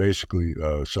basically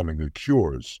something that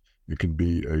cures. It can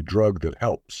be a drug that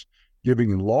helps.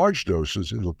 Giving in large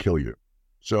doses, it'll kill you.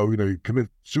 So, you commit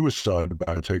suicide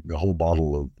by taking a whole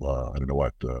bottle of,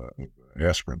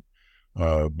 aspirin.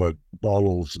 But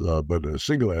a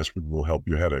single aspirin will help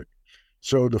your headache.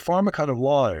 So the pharmakon of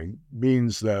lying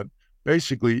means that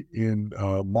basically in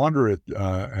moderate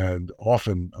and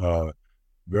often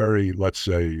very, let's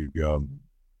say,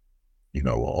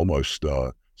 almost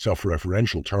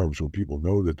self-referential terms when people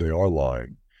know that they are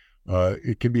lying,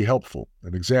 it can be helpful.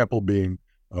 An example being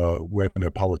when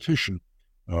a politician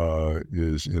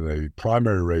is in a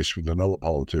primary race with another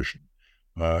politician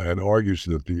and argues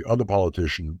that the other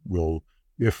politician will,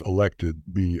 if elected,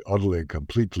 be utterly and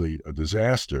completely a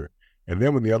disaster. And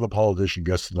then when the other politician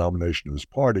gets the nomination of his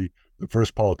party, the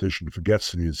first politician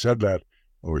forgets that he had said that,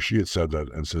 or she had said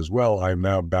that, and says, well, I'm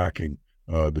now backing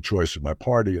the choice of my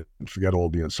party, and forget all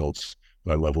the insults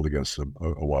that I leveled against them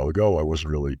a while ago. I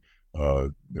wasn't really,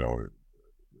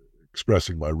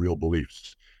 expressing my real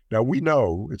beliefs. Now, we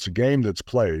know it's a game that's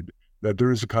played, that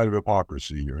there is a kind of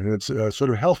hypocrisy here, and it's a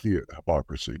sort of healthy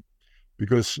hypocrisy,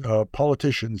 because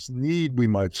politicians need, we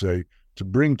might say, to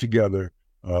bring together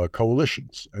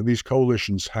coalitions, and these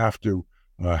coalitions have to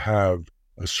have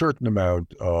a certain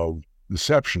amount of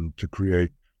deception to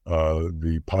create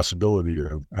the possibility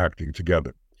of acting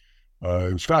together.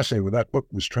 It was fascinating when that book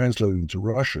was translated into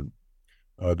Russian.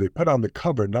 They put on the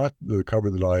cover, not the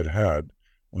cover that I had,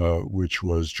 which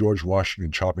was George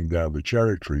Washington chopping down the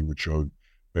cherry tree, which showed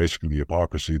basically the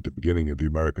hypocrisy at the beginning of the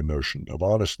American notion of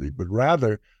honesty, but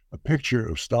rather a picture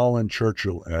of Stalin,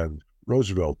 Churchill, and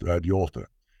Roosevelt at Yalta.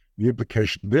 The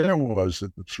implication there was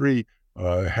that the three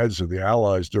heads of the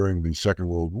Allies during the Second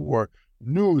World War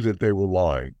knew that they were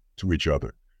lying to each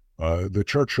other. The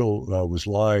Churchill was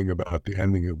lying about the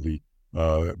ending of the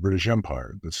British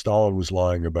Empire, that Stalin was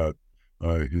lying about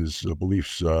his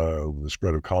beliefs of the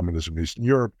spread of communism in Eastern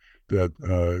Europe, that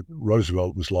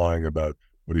Roosevelt was lying about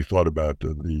what he thought about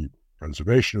the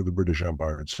preservation of the British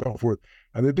Empire and so forth,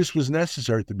 and that this was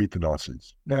necessary to beat the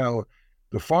Nazis. Now,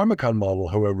 the Pharmacon model,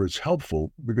 however, is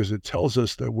helpful because it tells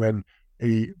us that when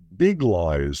a big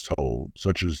lie is told,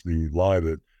 such as the lie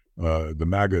that the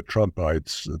MAGA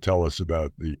Trumpites tell us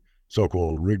about the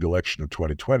so-called rigged election of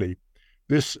 2020,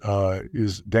 this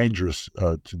is dangerous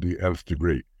to the nth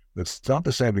degree. That's not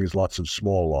the same thing as lots of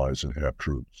small lies and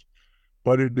half-truths.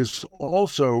 But it is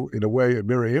also, in a way, a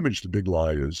mirror image, the big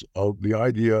lie is, of the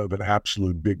idea of an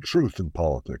absolute big truth in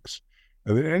politics.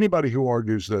 And that anybody who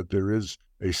argues that there is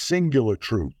a singular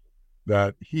truth,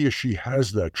 that he or she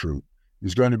has that truth,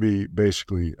 is going to be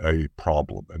basically a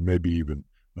problem, and maybe even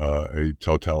a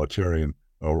totalitarian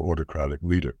or autocratic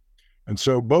leader. And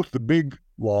so both the big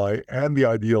lie and the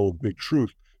ideal big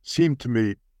truth seem to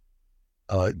me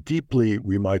deeply,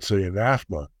 we might say,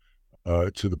 anathema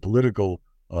to the political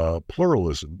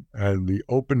pluralism and the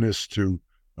openness to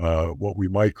what we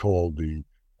might call the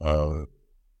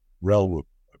realm of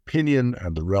opinion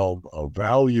and the realm of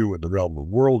value and the realm of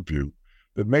worldview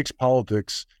that makes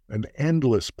politics an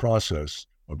endless process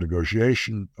of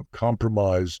negotiation, of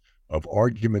compromise, of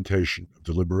argumentation, of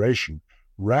deliberation,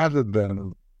 rather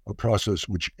than a process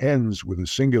which ends with a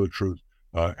singular truth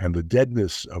and the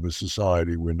deadness of a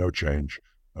society where no change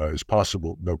is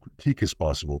possible, no critique is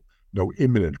possible, no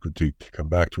imminent critique, to come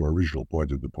back to our original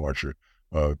point of departure,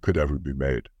 could ever be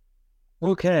made.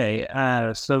 Okay,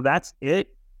 so that's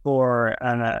it for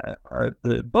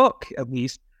the book, at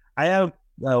least. I have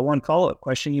one follow-up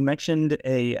question. You mentioned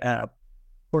a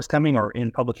forthcoming or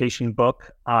in publication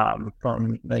book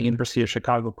from the University of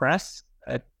Chicago Press.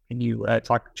 Can you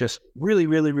talk just really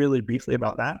briefly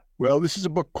about that? Well, this is a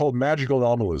book called Magical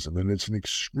Nominalism, and it's an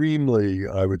extremely,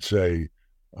 I would say,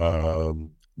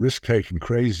 risk-taking,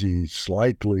 crazy,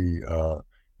 slightly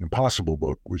impossible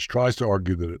book, which tries to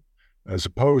argue that as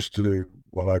opposed to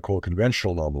what I call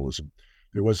conventional nominalism,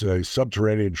 there was a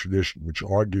subterranean tradition which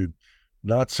argued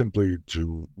not simply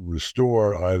to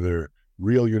restore either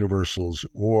real universals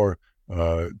or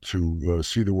to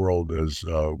see the world as,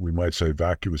 we might say,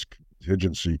 vacuous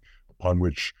contingency upon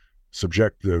which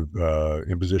subjective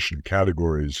imposition of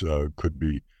categories could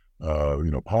be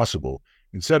possible.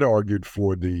 Instead, argued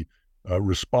for the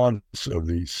response of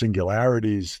the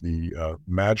singularities, the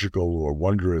magical or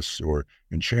wondrous or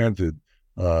enchanted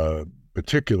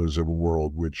particulars of a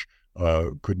world which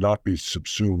could not be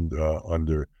subsumed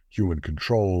under human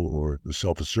control or the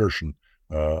self-assertion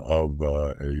of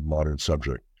a modern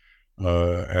subject.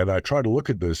 And I try to look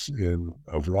at this in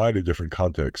a variety of different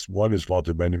contexts. One is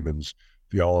Walter Benjamin's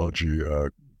theology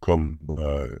cum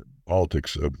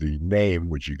politics of the name,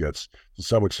 which he gets to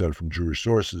some extent from Jewish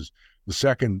sources. The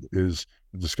second is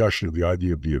the discussion of the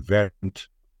idea of the event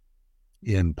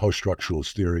in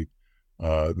post-structuralist theory.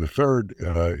 The third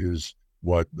is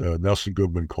what Nelson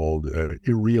Goodman called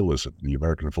irrealism, the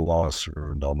American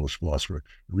philosopher, nominalist philosopher,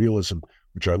 realism,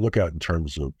 which I look at in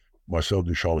terms of Marcel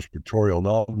Duchamp's pictorial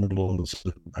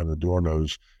nominalism and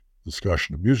Adorno's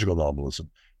discussion of musical nominalism.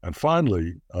 And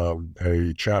finally,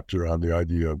 a chapter on the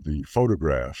idea of the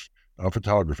photograph, not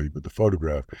photography, but the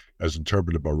photograph as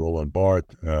interpreted by Roland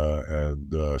Barthes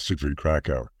and Siegfried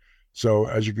Krakauer. So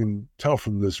as you can tell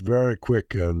from this very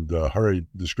quick and hurried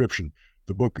description,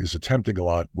 the book is attempting a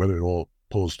lot. Whether it all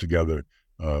pulls together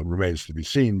remains to be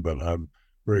seen, but I'm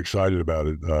very excited about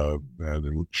it. And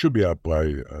it should be out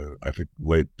by, I think,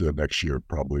 late next year,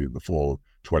 probably in the fall of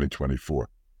 2024.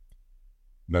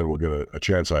 And then we'll get a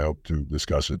chance, I hope, to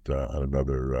discuss it on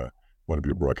another one of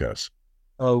your broadcasts.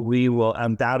 Oh, we will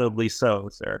undoubtedly so,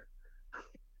 sir.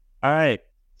 All right.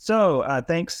 So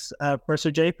thanks,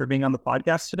 Professor Jay, for being on the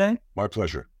podcast today. My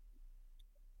pleasure.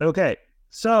 Okay.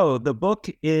 So the book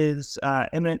is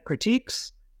Immanent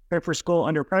Critiques, Prepare for School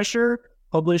Under Pressure,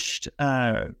 published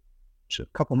a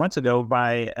couple months ago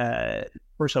by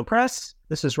Verso Press.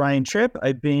 This is Ryan Tripp.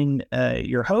 I've been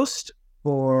your host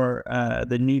for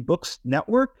the New Books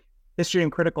Network, History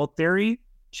and Critical Theory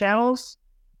channels.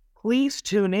 Please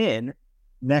tune in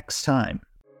next time.